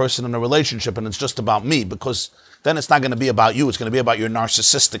the other person in a relationship and it's just about me, because then it's not going to be about you, it's going to be about your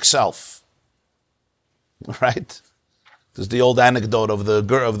narcissistic self. Right? There's the old anecdote of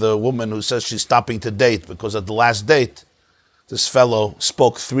the woman who says she's stopping to date because at the last date, this fellow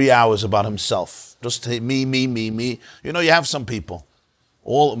spoke 3 hours about himself. Just me, me, me, me. You know, you have some people.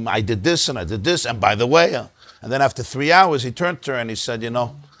 I did this, and by the way, and then after 3 hours, he turned to her and he said, you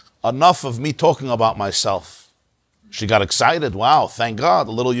know, enough of me talking about myself. She got excited. Wow, thank God,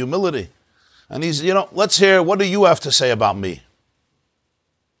 a little humility. And he's, you know, let's hear, what do you have to say about me?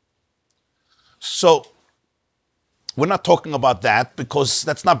 So, we're not talking about that because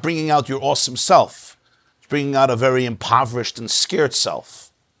that's not bringing out your awesome self. It's bringing out a very impoverished and scared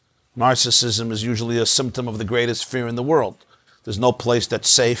self. Narcissism is usually a symptom of the greatest fear in the world. There's no place that's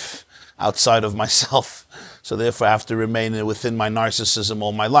safe outside of myself. So therefore I have to remain within my narcissism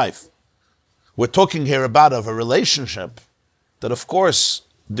all my life. We're talking here about a relationship that, of course,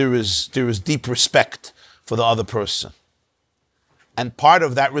 there is deep respect for the other person. And part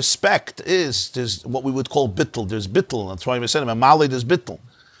of that respect there's what we would call bittul. There's bittul. That's why we said, Mali, there's bittul.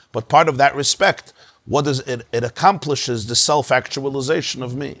 But part of that respect, what does it accomplishes the self-actualization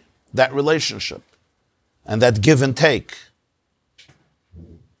of me, that relationship, and that give and take,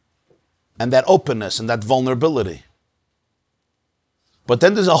 and that openness and that vulnerability. But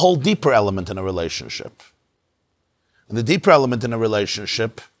then there's a whole deeper element in a relationship. And the deeper element in a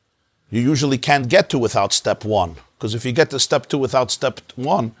relationship, you usually can't get to without step one. Because if you get to step two without step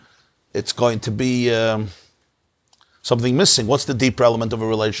one, it's going to be something missing. What's the deeper element of a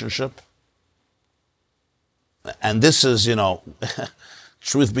relationship? And this is, you know,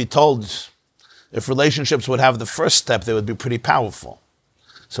 truth be told, if relationships would have the first step, they would be pretty powerful.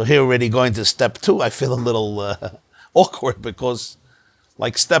 So here already going to step two, I feel a little awkward because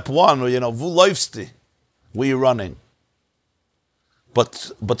like step one, you know, vu läufst, where you running?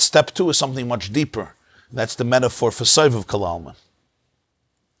 But step two is something much deeper. That's the metaphor for Sivan Kalalman.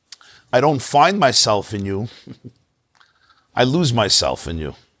 I don't find myself in you. I lose myself in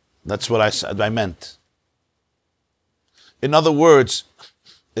you. That's what I meant. In other words,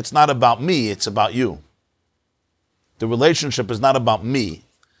 it's not about me, it's about you. The relationship is not about me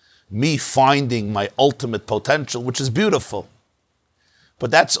finding my ultimate potential, which is beautiful.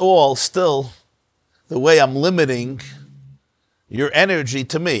 But that's all still the way I'm limiting your energy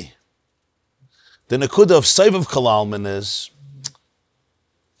to me. The nekuda of Sivan Kalalman is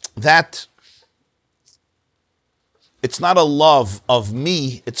that it's not a love of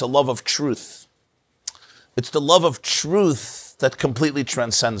me, it's a love of truth. It's the love of truth that completely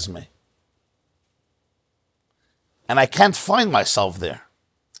transcends me. And I can't find myself there.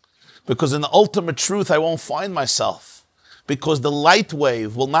 Because in the ultimate truth, I won't find myself. Because the light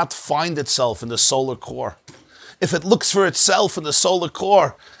wave will not find itself in the solar core. If it looks for itself in the solar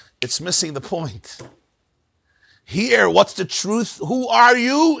core, it's missing the point. Here, what's the truth? Who are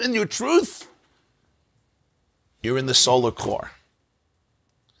you in your truth? You're in the solar core.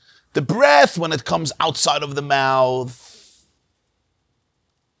 The breath, when it comes outside of the mouth,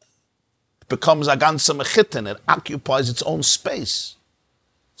 it becomes a ganze mechitin. It occupies its own space.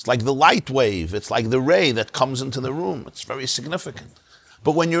 It's like the light wave. It's like the ray that comes into the room. It's very significant.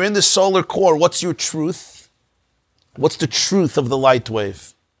 But when you're in the solar core, what's your truth? What's the truth of the light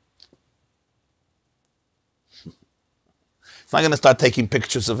wave? It's not going to start taking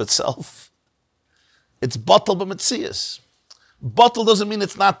pictures of itself. It's batal b'metzias. Batal doesn't mean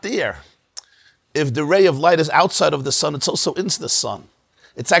it's not there. If the ray of light is outside of the sun, it's also into the sun.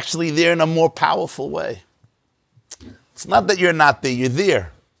 It's actually there in a more powerful way. It's not that you're not there, you're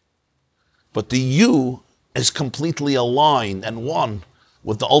there. But the you is completely aligned and one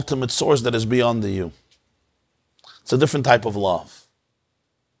with the ultimate source that is beyond the you. It's a different type of love.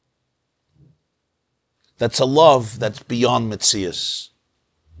 That's a love that's beyond Metzias.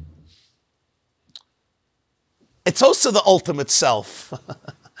 It's also the ultimate self.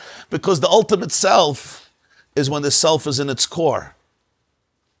 Because the ultimate self is when the self is in its core.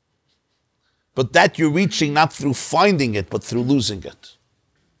 But that you're reaching not through finding it, but through losing it.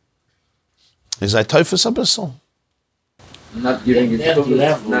 Is that typhus abyssal? Not giving it That food,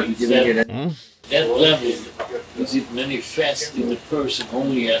 level, not giving it that level, is it manifest in the person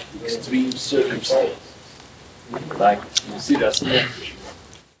only at extreme circumstances? Like, you see, that's nefesh.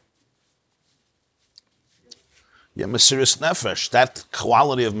 Yeah, Mesiris Nefesh, that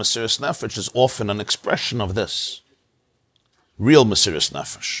quality of Mesiris Nefesh is often an expression of this. Real Mesiris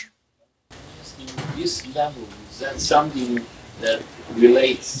Nefesh. In this level, is that something that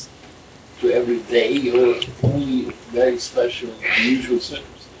relates to every day or only very special, unusual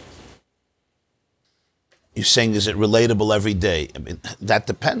circumstances? You're saying, is it relatable every day? I mean, that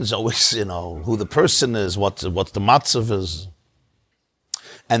depends always, who the person is, what the matzav is.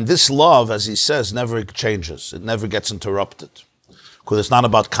 And this love, as he says, never changes. It never gets interrupted. Because it's not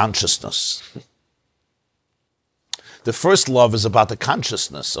about consciousness. The first love is about the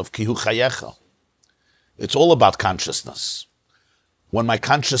consciousness of Kihu Chayecha. It's all about consciousness. When my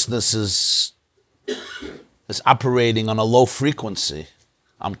consciousness is operating on a low frequency,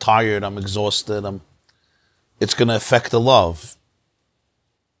 I'm tired, I'm exhausted, it's going to affect the love.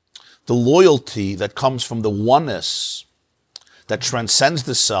 The loyalty that comes from the oneness that transcends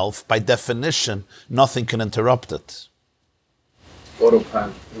the self, by definition, nothing can interrupt it.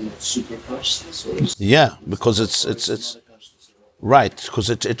 autopilot. Super consciousness, or is Yeah, because it's right, because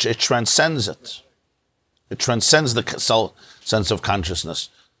it transcends it. It transcends the sense of consciousness.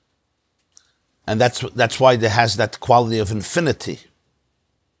 And that's why it has that quality of infinity.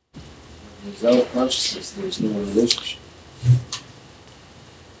 without consciousness, there is no relationship.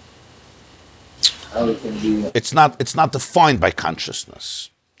 How it can be? It's not defined by consciousness.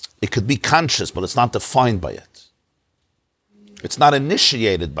 It could be conscious, but it's not defined by it. It's not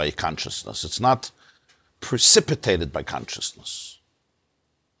initiated by consciousness. It's not precipitated by consciousness.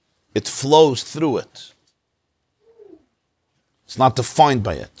 It flows through it. It's not defined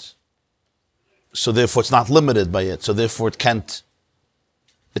by it. So therefore it's not limited by it. So therefore it can't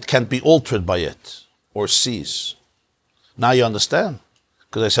be altered by it or cease. Now you understand?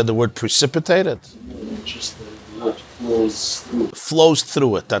 Because I said the word precipitated. Just the blood flows through. Flows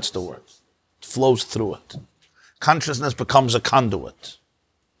through it, that's the word. It flows through it. Consciousness becomes a conduit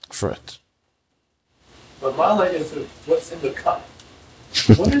for it. But my light is what's in the cup.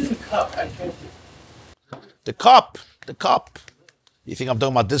 What is the cup? I can't. The cup. You think I'm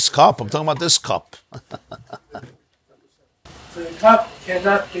talking about this cup? I'm talking about this cup. So the cup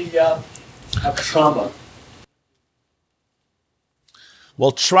cannot be a trauma.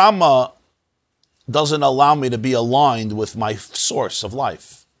 Well, trauma doesn't allow me to be aligned with my source of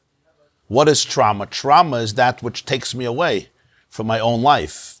life. What is trauma? Trauma is that which takes me away from my own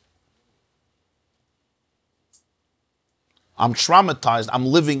life. I'm traumatized. I'm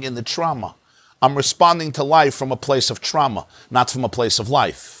living in the trauma. I'm responding to life from a place of trauma, not from a place of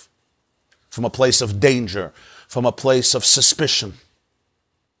life, from a place of danger, from a place of suspicion.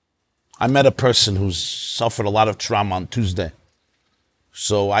 I met a person who's suffered a lot of trauma on Tuesday.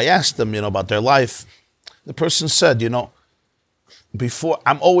 So I asked them, about their life. The person said, before,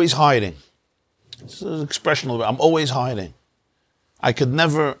 I'm always hiding. It's an expression of it. I'm always hiding. I could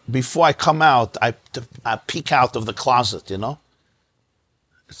never, before I come out, I peek out of the closet,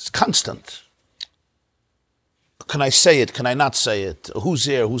 It's constant. Can I say it? Can I not say it? Who's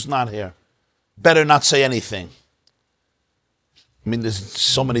here? Who's not here? Better not say anything. I mean, there's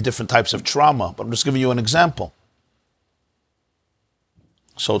so many different types of trauma, but I'm just giving you an example.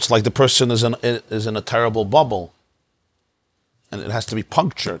 So it's like the person is in a terrible bubble, and it has to be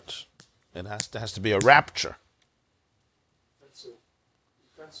punctured. It has to be a rapture.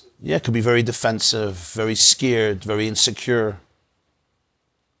 Yeah, it could be very defensive, very scared, very insecure,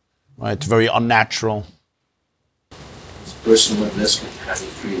 right? Very unnatural. This person with this can have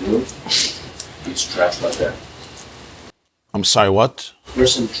free will. He's trapped like that. I'm sorry, what?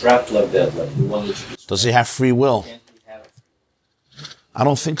 Person trapped like that, like the one that you just. Does he have free will? Can't he have? I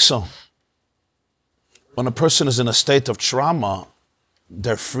don't think so. When a person is in a state of trauma,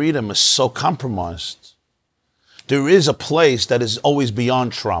 their freedom is so compromised. There is a place that is always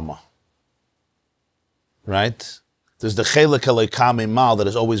beyond trauma. Right? There's the Chelek Elokai Mal that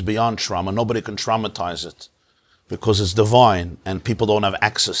is always beyond trauma. Nobody can traumatize it because it's divine and people don't have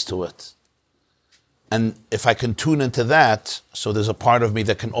access to it. And if I can tune into that, so there's a part of me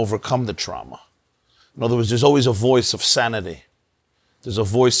that can overcome the trauma. In other words, there's always a voice of sanity. There's a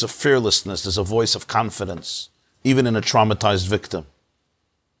voice of fearlessness. There's a voice of confidence, even in a traumatized victim.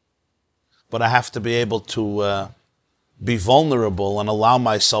 But I have to be able to be vulnerable and allow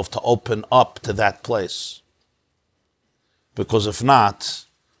myself to open up to that place. Because if not,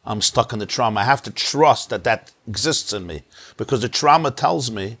 I'm stuck in the trauma. I have to trust that that exists in me. Because the trauma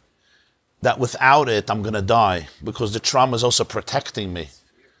tells me that without it, I'm going to die. Because the trauma is also protecting me.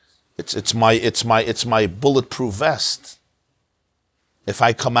 It's my bulletproof vest. If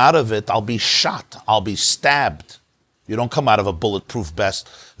I come out of it, I'll be shot. I'll be stabbed. You don't come out of a bulletproof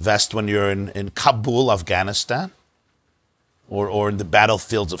vest when you're in Kabul, Afghanistan, or in the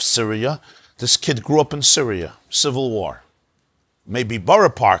battlefields of Syria. This kid grew up in Syria, civil war. Maybe Borough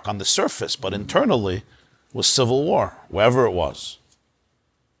Park on the surface, but internally was civil war, wherever it was.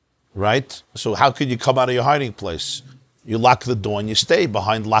 Right? So how could you come out of your hiding place? You lock the door and you stay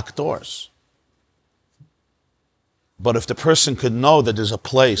behind locked doors. But if the person could know that there's a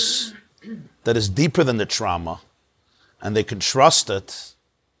place that is deeper than the trauma, and they can trust it,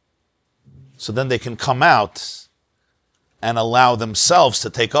 so then they can come out and allow themselves to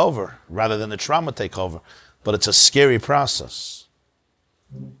take over rather than the trauma take over. But it's a scary process.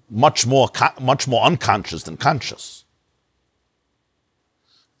 Much more unconscious than conscious.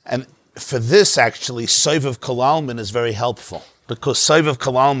 And for this, actually, Sovev Kalalman is very helpful, because Sovev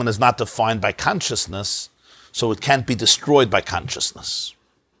Kalalman is not defined by consciousness, so it can't be destroyed by consciousness.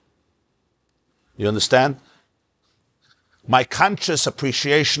 You understand? My conscious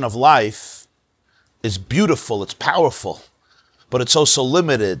appreciation of life is beautiful, it's powerful, but it's also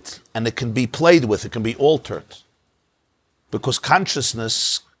limited, and it can be played with, it can be altered. Because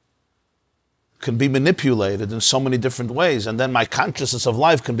consciousness can be manipulated in so many different ways, and then my consciousness of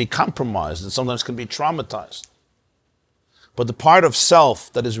life can be compromised, and sometimes can be traumatized. But the part of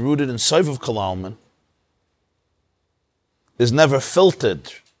self that is rooted in Sovev Kalalman is never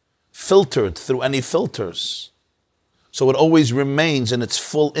filtered through any filters. So it always remains in its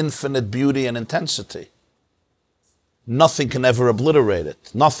full infinite beauty and intensity. Nothing can ever obliterate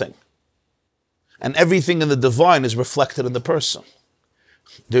it. Nothing. And everything in the divine is reflected in the person.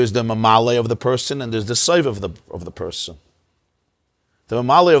 There's the mamale of the person and there's the soiv of the person. The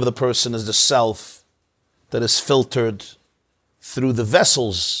mamale of the person is the self that is filtered through the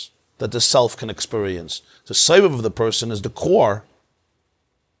vessels that the self can experience. The soiv of the person is the core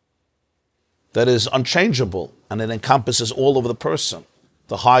that is unchangeable, and it encompasses all of the person,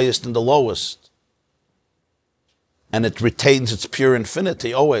 the highest and the lowest. And it retains its pure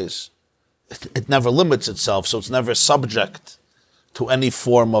infinity always. It never limits itself, so it's never subject to any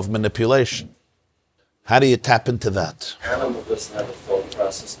form of manipulation. How do you tap into that? Animal doesn't have a thought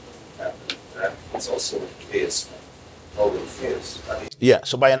process, doesn't happen that. It's also chaos, total chaos. Yeah,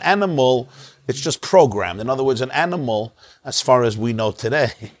 so by an animal, it's just programmed. In other words, an animal, as far as we know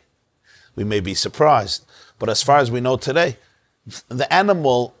today, we may be surprised, but as far as we know today, the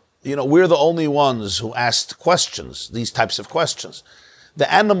animal, we're the only ones who asked questions, these types of questions.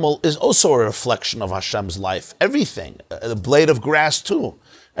 The animal is also a reflection of Hashem's life. Everything, the blade of grass too,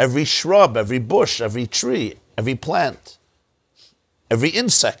 every shrub, every bush, every tree, every plant, every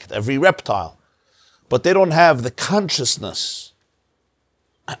insect, every reptile. But they don't have the consciousness.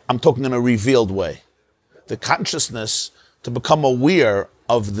 I'm talking in a revealed way. The consciousness to become aware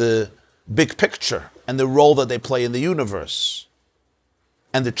of the big picture and the role that they play in the universe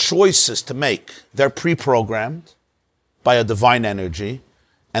and the choices to make. They're pre-programmed by a divine energy,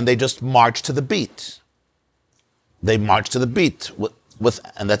 and they just march to the beat. They march to the beat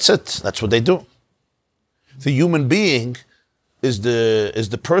and that's it. That's what they do. The human being is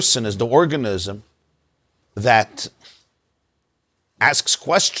the person, is the organism that asks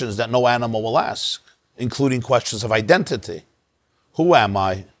questions that no animal will ask, including questions of identity. Who am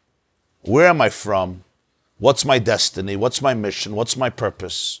I? Where am I from? What's my destiny? What's my mission? What's my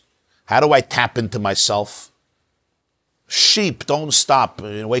purpose? How do I tap into myself? Sheep don't stop.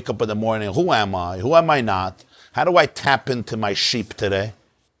 Wake up in the morning. Who am I? Who am I not? How do I tap into my sheep today?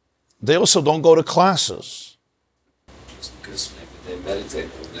 They also don't go to classes. Just because maybe they meditate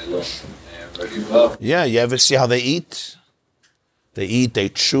all day long and they're very well. Yeah, you ever see how they eat? They eat, they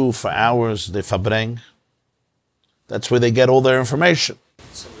chew for hours, they verbring. That's where they get all their information.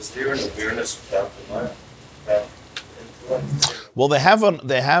 So is there an awareness without the mind? Without intellect? Well, they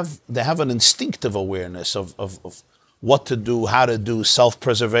have an instinctive awareness of what to do, how to do,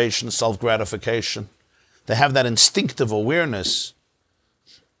 self-preservation, self-gratification. They have that instinctive awareness.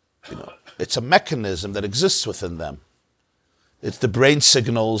 It's a mechanism that exists within them. It's the brain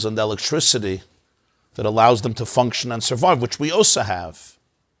signals and the electricity that allows them to function and survive, which we also have.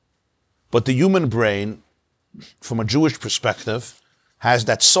 But the human brain, from a Jewish perspective, has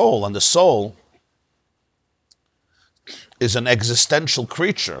that soul, and the soul is an existential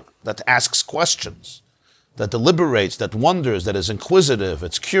creature that asks questions, that deliberates, that wonders, that is inquisitive,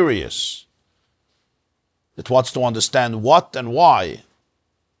 it's curious. It wants to understand what and why.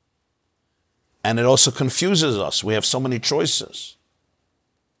 And it also confuses us. We have so many choices.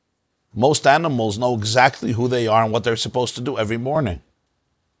 Most animals know exactly who they are and what they're supposed to do every morning.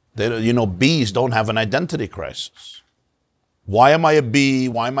 Bees don't have an identity crisis. Why am I a bee?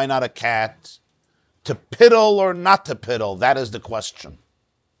 Why am I not a cat? To piddle or not to piddle? That is the question.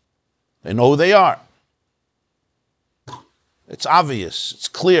 They know who they are. It's obvious. It's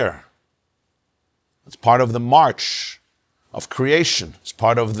clear. It's part of the march of creation. It's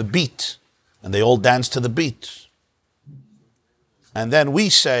part of the beat. And they all dance to the beat. And then we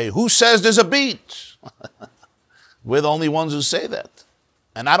say, who says there's a beat? We're the only ones who say that.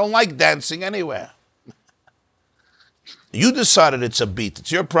 And I don't like dancing anywhere. You decided it's a beat.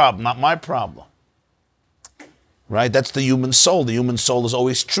 It's your problem, not my problem. Right? That's the human soul. The human soul is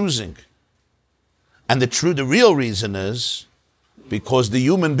always choosing. And the real reason is because the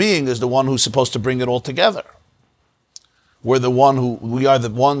human being is the one who's supposed to bring it all together. We are the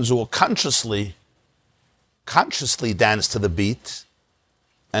ones who will consciously dance to the beat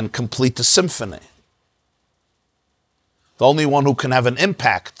and complete the symphony. The only one who can have an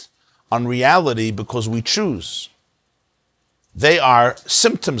impact on reality because we choose. They are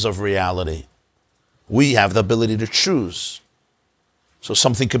symptoms of reality. We have the ability to choose. So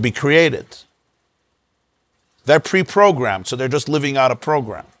something could be created. They're pre-programmed, so they're just living out a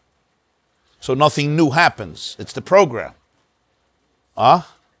program. So nothing new happens. It's the program.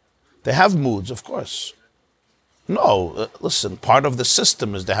 They have moods, of course. No, listen, part of the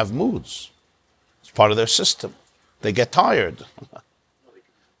system is they have moods. It's part of their system. They get tired.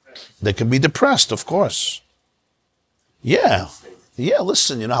 They can be depressed, of course. Yeah,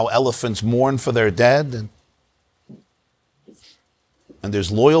 listen, you know how elephants mourn for their dead? And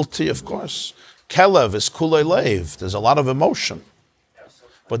there's loyalty, of course. Kelev is kulei leiv. There's a lot of emotion.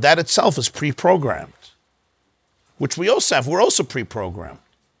 But that itself is pre-programmed. Which we also have. We're also pre-programmed.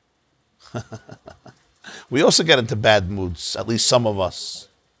 We also get into bad moods, at least some of us.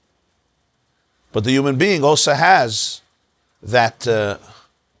 But the human being also has that, a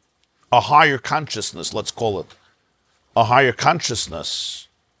higher consciousness, let's call it. A higher consciousness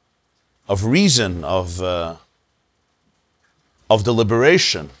of reason, of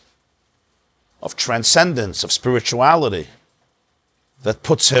deliberation, of transcendence, of spirituality, that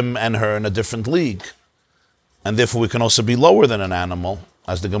puts him and her in a different league. And therefore we can also be lower than an animal,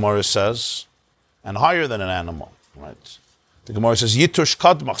 as the Gemara says, and higher than an animal, right? The Gemara says, Yitush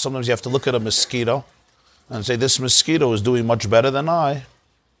kadmach. Sometimes you have to look at a mosquito and say, this mosquito is doing much better than I.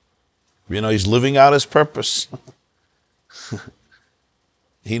 He's living out his purpose.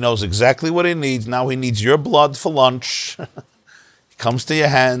 He knows exactly what he needs. Now he needs your blood for lunch. He comes to your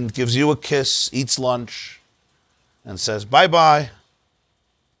hand, gives you a kiss, eats lunch, and says, bye-bye.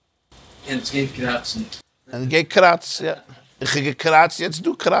 And it's geht kratzen. And geht kratz, yeah. Ich gehe kratz, jetzt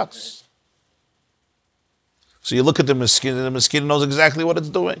du kratz. So you look at the mosquito knows exactly what it's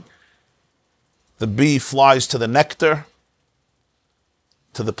doing. The bee flies to the nectar,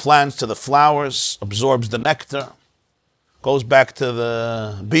 to the plants, to the flowers, absorbs the nectar, goes back to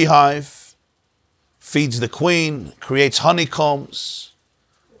the beehive, feeds the queen, creates honeycombs,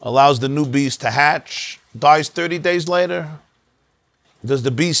 allows the new bees to hatch, dies 30 days later. Does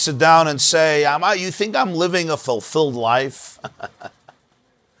the bee sit down and say, you think I'm living a fulfilled life?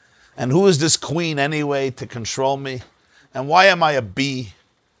 And who is this queen anyway to control me? And why am I a bee?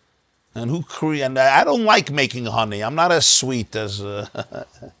 And and I don't like making honey. I'm not as sweet as the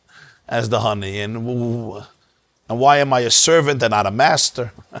honey. And why am I a servant and not a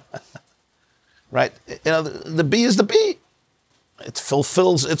master? Right? The bee is the bee. It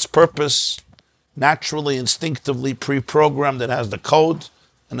fulfills its purpose naturally, instinctively, pre-programmed. It has the code,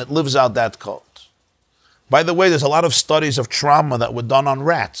 and it lives out that code. By the way, there's a lot of studies of trauma that were done on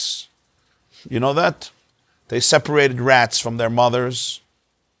rats. You know that? They separated rats from their mothers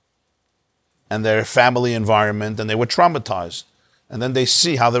and their family environment, and they were traumatized. And then they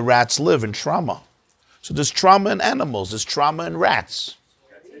see how the rats live in trauma. So there's trauma in animals, there's trauma in rats.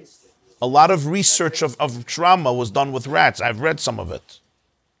 A lot of research of trauma was done with rats. I've read some of it.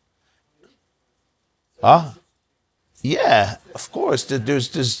 Yeah, of course. There's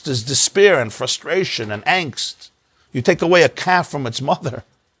despair and frustration and angst. You take away a calf from its mother,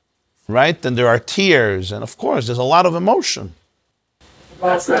 right? And there are tears. And of course, there's a lot of emotion.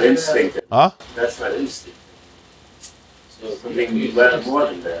 That's not instinct. Huh? That's not instinct. So something more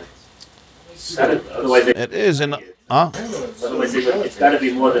than that. Otherwise, It is in. Huh? otherwise it's got to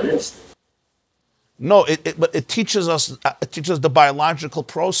be more than instinct. No, but it teaches us. It teaches the biological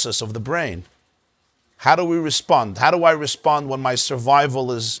process of the brain. How do we respond? How do I respond when my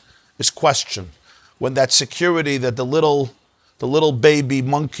survival is questioned? When that security that the little baby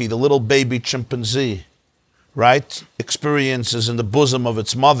monkey, the little baby chimpanzee, right, experiences in the bosom of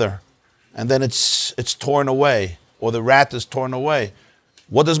its mother, and then it's torn away, or the rat is torn away.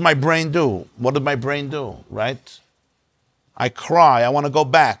 What does my brain do? What did my brain do, right? I cry, I want to go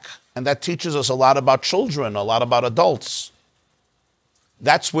back. And that teaches us a lot about children, a lot about adults.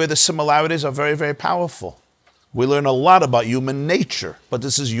 That's where the similarities are very, very powerful. We learn a lot about human nature, but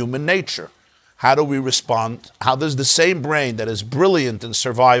this is human nature. How do we respond? How does the same brain that is brilliant in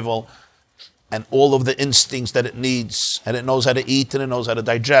survival and all of the instincts that it needs, and it knows how to eat, and it knows how to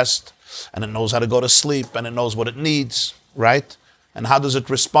digest, and it knows how to go to sleep, and it knows what it needs, right? And how does it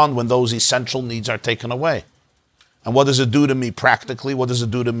respond when those essential needs are taken away? And what does it do to me practically? What does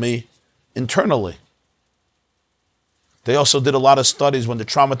it do to me internally? They also did a lot of studies when the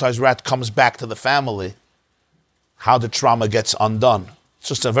traumatized rat comes back to the family, how the trauma gets undone. It's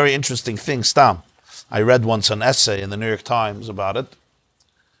just a very interesting thing, Stam. I read once an essay in the New York Times about it,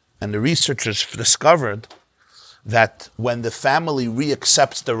 and the researchers discovered that when the family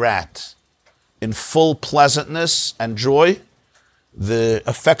reaccepts the rat in full pleasantness and joy, the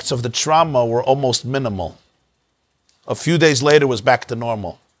effects of the trauma were almost minimal. A few days later, it was back to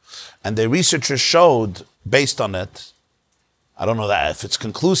normal. And the researchers showed, based on it, I don't know that if it's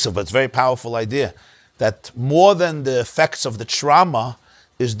conclusive, but it's a very powerful idea, that more than the effects of the trauma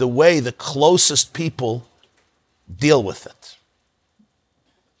is the way the closest people deal with it.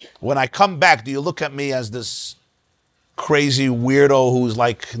 When I come back, do you look at me as this crazy weirdo who's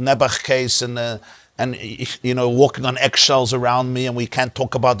like Nebuch case and you know, walking on eggshells around me and we can't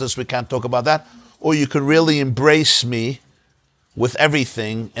talk about this, we can't talk about that? Or you could really embrace me with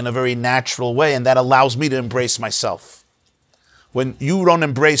everything in a very natural way, and that allows me to embrace myself. When you don't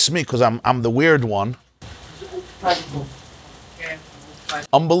embrace me, because I'm the weird one,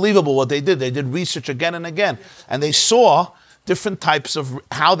 unbelievable what they did. They did research again and again, and they saw different types of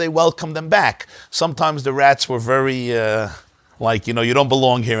how they welcomed them back. Sometimes the rats were very, like, you know, you don't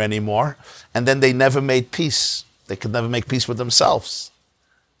belong here anymore, and then they never made peace. They could never make peace with themselves.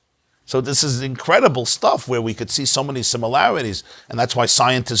 So this is incredible stuff where we could see so many similarities, and that's why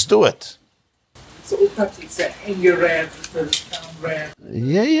scientists do it. So it's an anger rat, it's a town rat.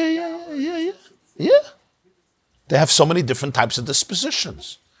 Yeah. They have so many different types of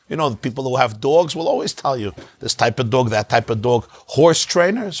dispositions. You know, the people who have dogs will always tell you this type of dog, that type of dog. Horse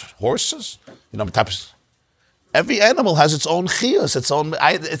trainers, horses, you know, types. Every animal has its own chiyus, its own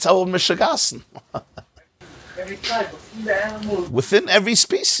mishigasen. Every tribe, within the animal. Within every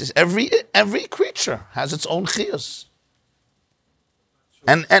species, every creature has its own chiyus.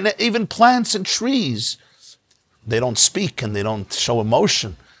 And even plants and trees, they don't speak and they don't show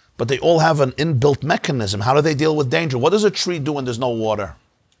emotion, but they all have an inbuilt mechanism. How do they deal with danger? What does a tree do when there's no water?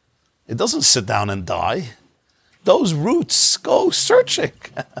 It doesn't sit down and die. Those roots go searching.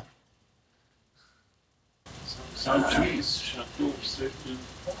 Some trees shall do certain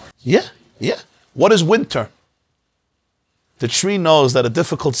parts. Yeah. What is winter? The tree knows that a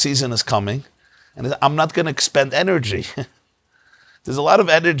difficult season is coming, and I'm not going to expend energy. There's a lot of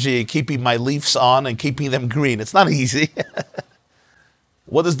energy in keeping my leaves on and keeping them green. It's not easy.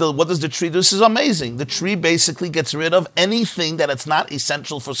 What does the tree do? This is amazing. The tree basically gets rid of anything that it's not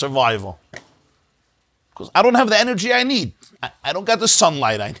essential for survival. Because I don't have the energy I need. I don't got the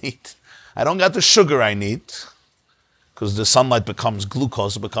sunlight I need. I don't got the sugar I need. Because the sunlight becomes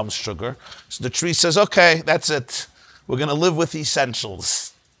glucose, it becomes sugar. So the tree says, okay, that's it. We're going to live with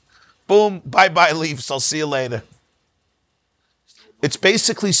essentials. Boom, bye-bye leaves, I'll see you later. It's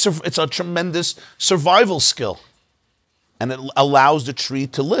basically, it's a tremendous survival skill. And it allows the tree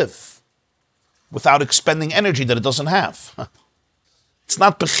to live without expending energy that it doesn't have. It's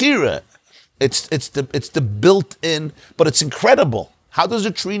not bechira. It's the built-in, but it's incredible. How does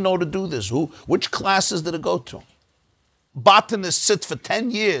a tree know to do this? Which classes did it go to? Botanists sit for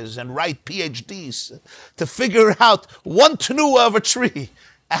 10 years and write PhDs to figure out one tenua of a tree.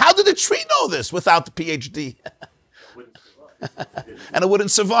 How did the tree know this without the PhD? And it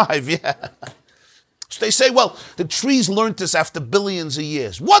wouldn't survive, yeah. So they say, well, the trees learned this after billions of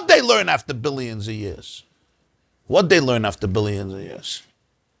years. What'd they learn after billions of years? What'd they learn after billions of years?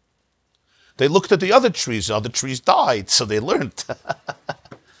 They looked at the other trees died, so they learned.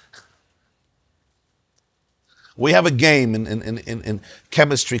 We have a game in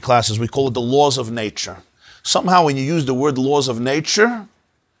chemistry classes. We call it the laws of nature. Somehow when you use the word laws of nature,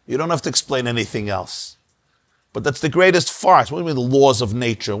 you don't have to explain anything else. But that's the greatest farce. What do you mean the laws of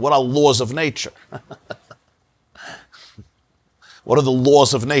nature? What are laws of nature? What are the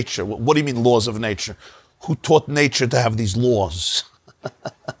laws of nature? What do you mean laws of nature? Who taught nature to have these laws?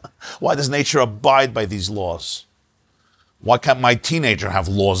 Why does nature abide by these laws? Why can't my teenager have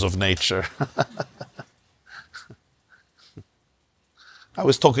laws of nature? I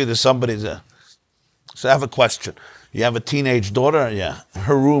was talking to somebody, so I have a question. You have a teenage daughter? Yeah.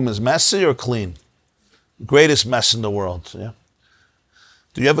 Her room is messy or clean? Greatest mess in the world. Yeah.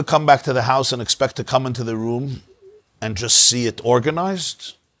 Do you ever come back to the house and expect to come into the room and just see it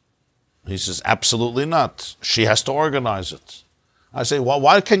organized? He says, absolutely not. She has to organize it. I say, well,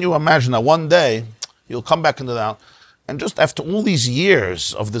 why can you imagine that one day you'll come back into the house and just after all these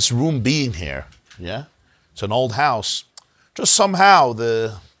years of this room being here, yeah, it's an old house, just somehow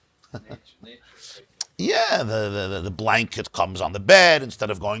the blanket comes on the bed instead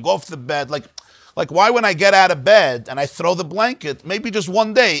of going off the bed. Like why when I get out of bed and I throw the blanket, maybe just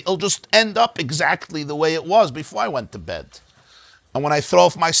one day it'll just end up exactly the way it was before I went to bed. And when I throw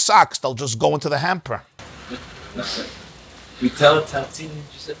off my socks, they'll just go into the hamper. We tell it how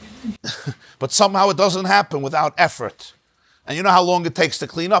teenagers everything. But somehow it doesn't happen without effort. And you know how long it takes to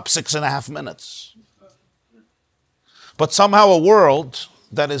clean up? 6.5 minutes. But somehow a world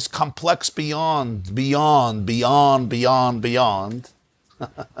that is complex beyond.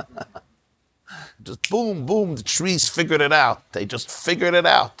 Just boom, boom, the trees figured it out. They just figured it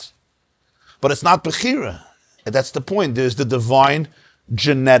out. But it's not Bechira. That's the point. There's the divine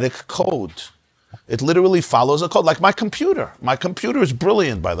genetic code. It literally follows a code, like my computer. My computer is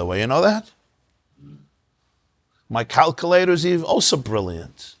brilliant, by the way. You know that? My calculator is even also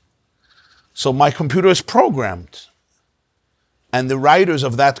brilliant. So my computer is programmed. And the writers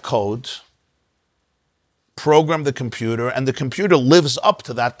of that code program the computer, and the computer lives up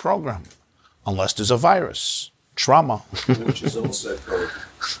to that program. Unless there's a virus, trauma. Which is also a code.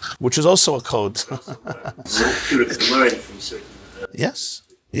 Which is also a code. The computer can learn from certain... Yes,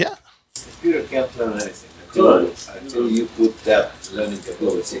 yeah. The computer can't learn anything until you put that learning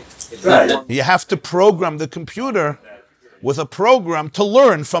capability. Right. You have to program the computer with a program to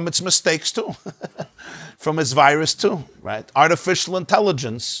learn from its mistakes too. From its virus too, right? Artificial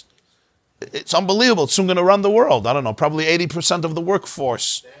intelligence, it's unbelievable. It's soon going to run the world. I don't know, probably 80% of the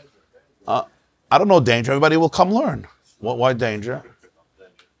workforce. I don't know danger. Everybody will come learn. Why danger?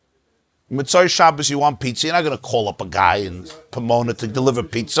 Mitzvah Shabbos, you want pizza? You're not going to call up a guy in Pomona to deliver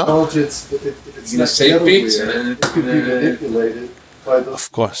pizza. If it's You say pizza, then it could be manipulated by the... Of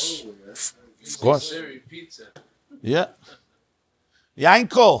course. Of course. Pizza. Yeah.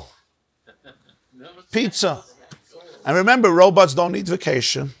 Yankel. Pizza. And remember, robots don't need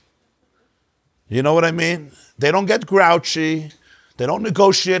vacation. You know what I mean? They don't get grouchy. They don't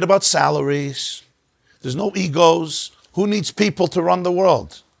negotiate about salaries. There's no egos. Who needs people to run the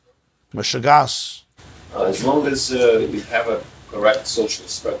world? Meshagas. As long as we have a correct social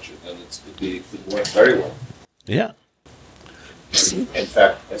structure, then it could work very well. Yeah. In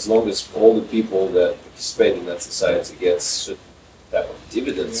fact, as long as all the people that participate in that society get certain type of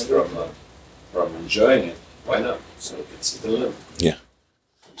dividends from enjoying it, why not? So it's the limit. Yeah.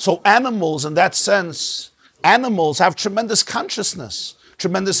 So animals, in that sense, animals have tremendous consciousness,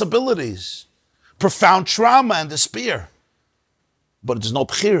 tremendous abilities, profound trauma and despair. But it's no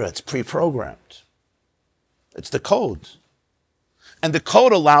bchira, it's pre-programmed. It's the code. And the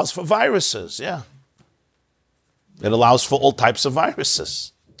code allows for viruses, yeah. It allows for all types of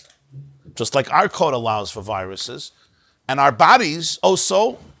viruses. Just like our code allows for viruses. And our bodies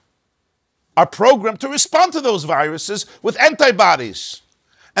also are programmed to respond to those viruses with antibodies.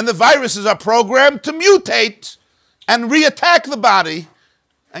 And the viruses are programmed to mutate and reattack the body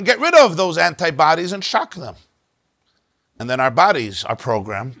and get rid of those antibodies and shock them. And then our bodies are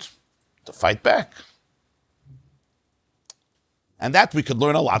programmed to fight back. And that we could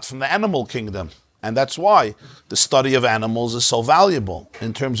learn a lot from the animal kingdom. And that's why the study of animals is so valuable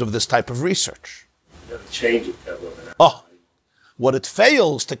in terms of this type of research. Change it. What it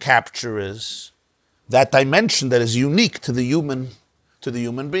fails to capture is that dimension that is unique to the human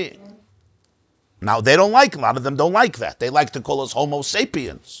being. Now, they don't like, a lot of them don't like that. They like to call us Homo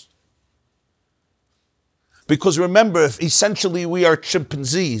sapiens. Because remember, if essentially we are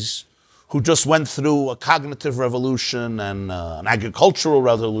chimpanzees who just went through a cognitive revolution and an agricultural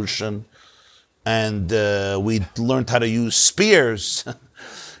revolution, and we learned how to use spears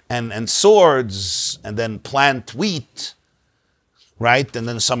and swords, and then plant wheat, right? And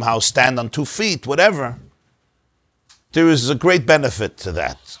then somehow stand on 2 feet, whatever. There is a great benefit to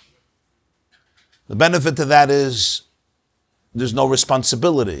that. The benefit to that is there's no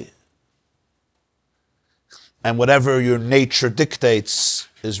responsibility. And whatever your nature dictates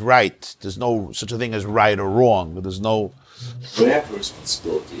is right. There's no such a thing as right or wrong. There's no... We have a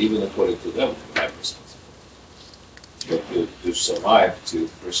responsibility, even according to them, we have responsibility. To survive, to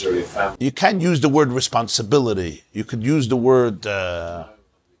preserve your family. You can use the word responsibility. You could use the word...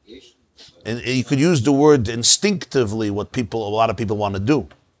 you could use the word instinctively, what a lot of people want to do.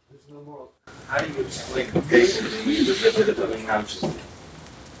 How do you explain the table being delivered to the couches?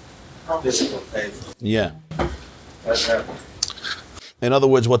 Physical table. Yeah. That's happening. In other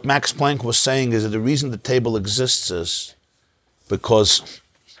words, what Max Planck was saying is that the reason the table exists is because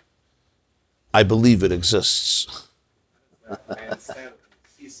I believe it exists.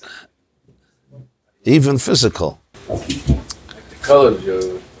 Even physical. Like the colors,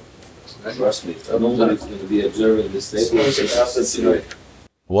 you. Trust me, nobody's going to be observing this table.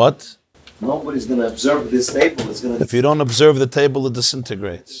 What? Nobody's going to observe this table. It's going to... If you don't observe the table, it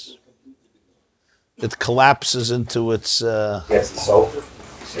disintegrates. It collapses into its... Yes, it's over.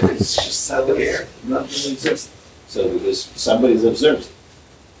 It's just out of here. Nothing exists. So because somebody's observed.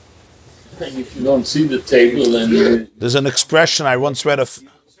 And if you don't see the table, then There's an expression I once read,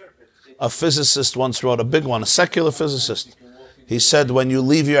 a physicist once wrote, a big one, a secular physicist. He said, when you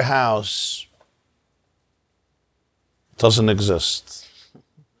leave your house, it doesn't exist.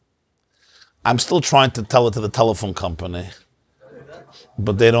 I'm still trying to tell it to the telephone company,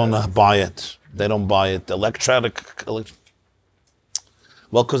 but they don't buy it. They don't buy it.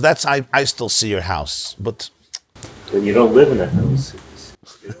 Well, because that's, I still see your house, but... When you don't live in a house,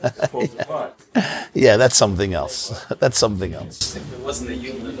 it falls apart. Yeah, that's something else. That's something else. If there wasn't a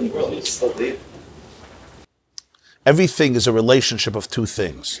human in the world, it's still there. Everything is a relationship of two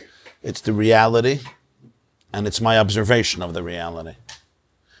things. It's the reality, and it's my observation of the reality.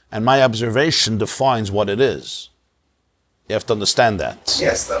 And my observation defines what it is. You have to understand that.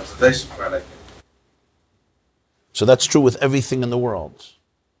 Yes, the observation part, I think. So that's true with everything in the world.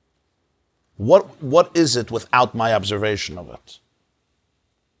 What is it without my observation of it?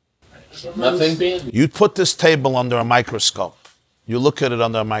 nothing being. You put this table under a microscope. You look at it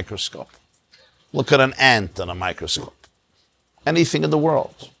under a microscope. Look at an ant on a microscope. Anything in the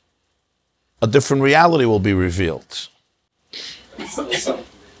world. A different reality will be revealed.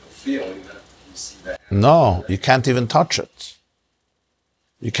 No, you can't even touch it.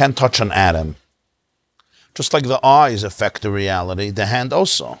 You can't touch an atom. Just like the eyes affect the reality, the hand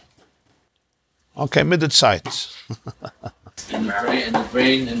also. Okay, mid-sight. And the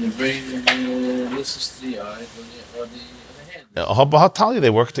brain listens to the eye or the hand. I'll tell you, they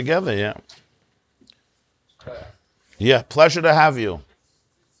work together, yeah. Yeah, pleasure to have you.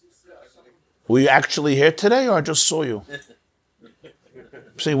 Were you actually here today or I just saw you?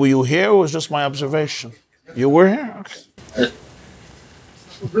 See, were you here or was just my observation? You were here? Okay.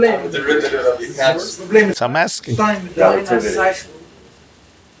 So I'm asking.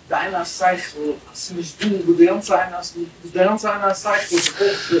 Deiner Cycle, ziemlich dünn, wo der ganze einer Cycle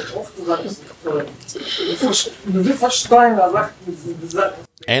du willst verstehen, sagt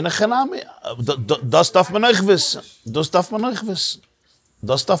Enige Name? Das darf man nicht wissen. Das darf man nicht wissen.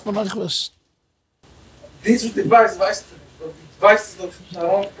 Das darf man nicht wissen. Dies, was du weißt, weißt du nicht. Du weißt es auf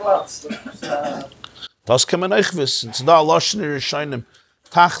einem Platz. Das kann man nicht wissen. Es da Loschen in Rishonim.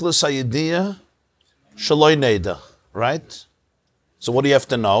 Tachlis hayidiyah shaloi neda. Right? So what do you have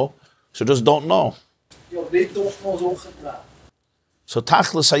to know? So just don't know. So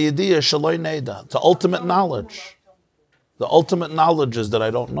tachlis hayidiyah shaloi neda. The ultimate knowledge. The ultimate knowledge is that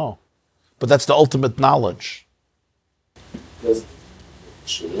I don't know. But that's the ultimate knowledge. Because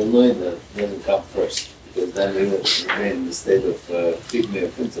shaloi neda doesn't come first. Because then we will remain in the state of pygmy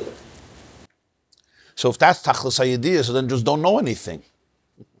of intellect. So if that's tachlis hayidiyah, so then just don't know anything.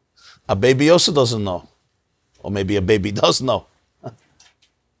 A baby also doesn't know. Or maybe a baby does know.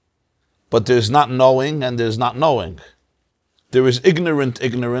 But there's not knowing and there's not knowing. There is ignorant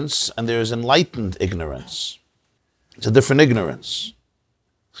ignorance and there is enlightened ignorance. It's a different ignorance.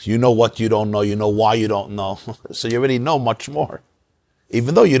 You know what you don't know, you know why you don't know. So you already know much more.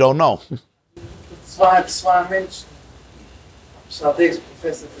 Even though you don't know. Zwei Menschen. Ich hatte ex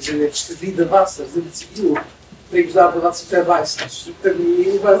Professor für die studierte Wasser, 70 Uhr. Ich sage, was ich weiß nicht. Ich sage,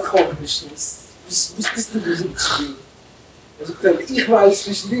 ich weiß nicht. Was bist du für 70 Uhr? Ich weiß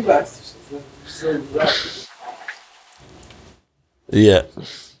nicht, die weiß nicht. Yeah.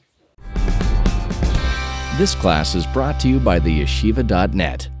 This class is brought to you by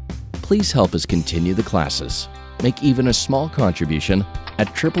theyeshiva.net. Please help us continue the classes. Make even a small contribution at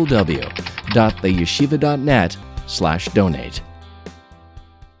www.theyeshiva.net shul.org/donate.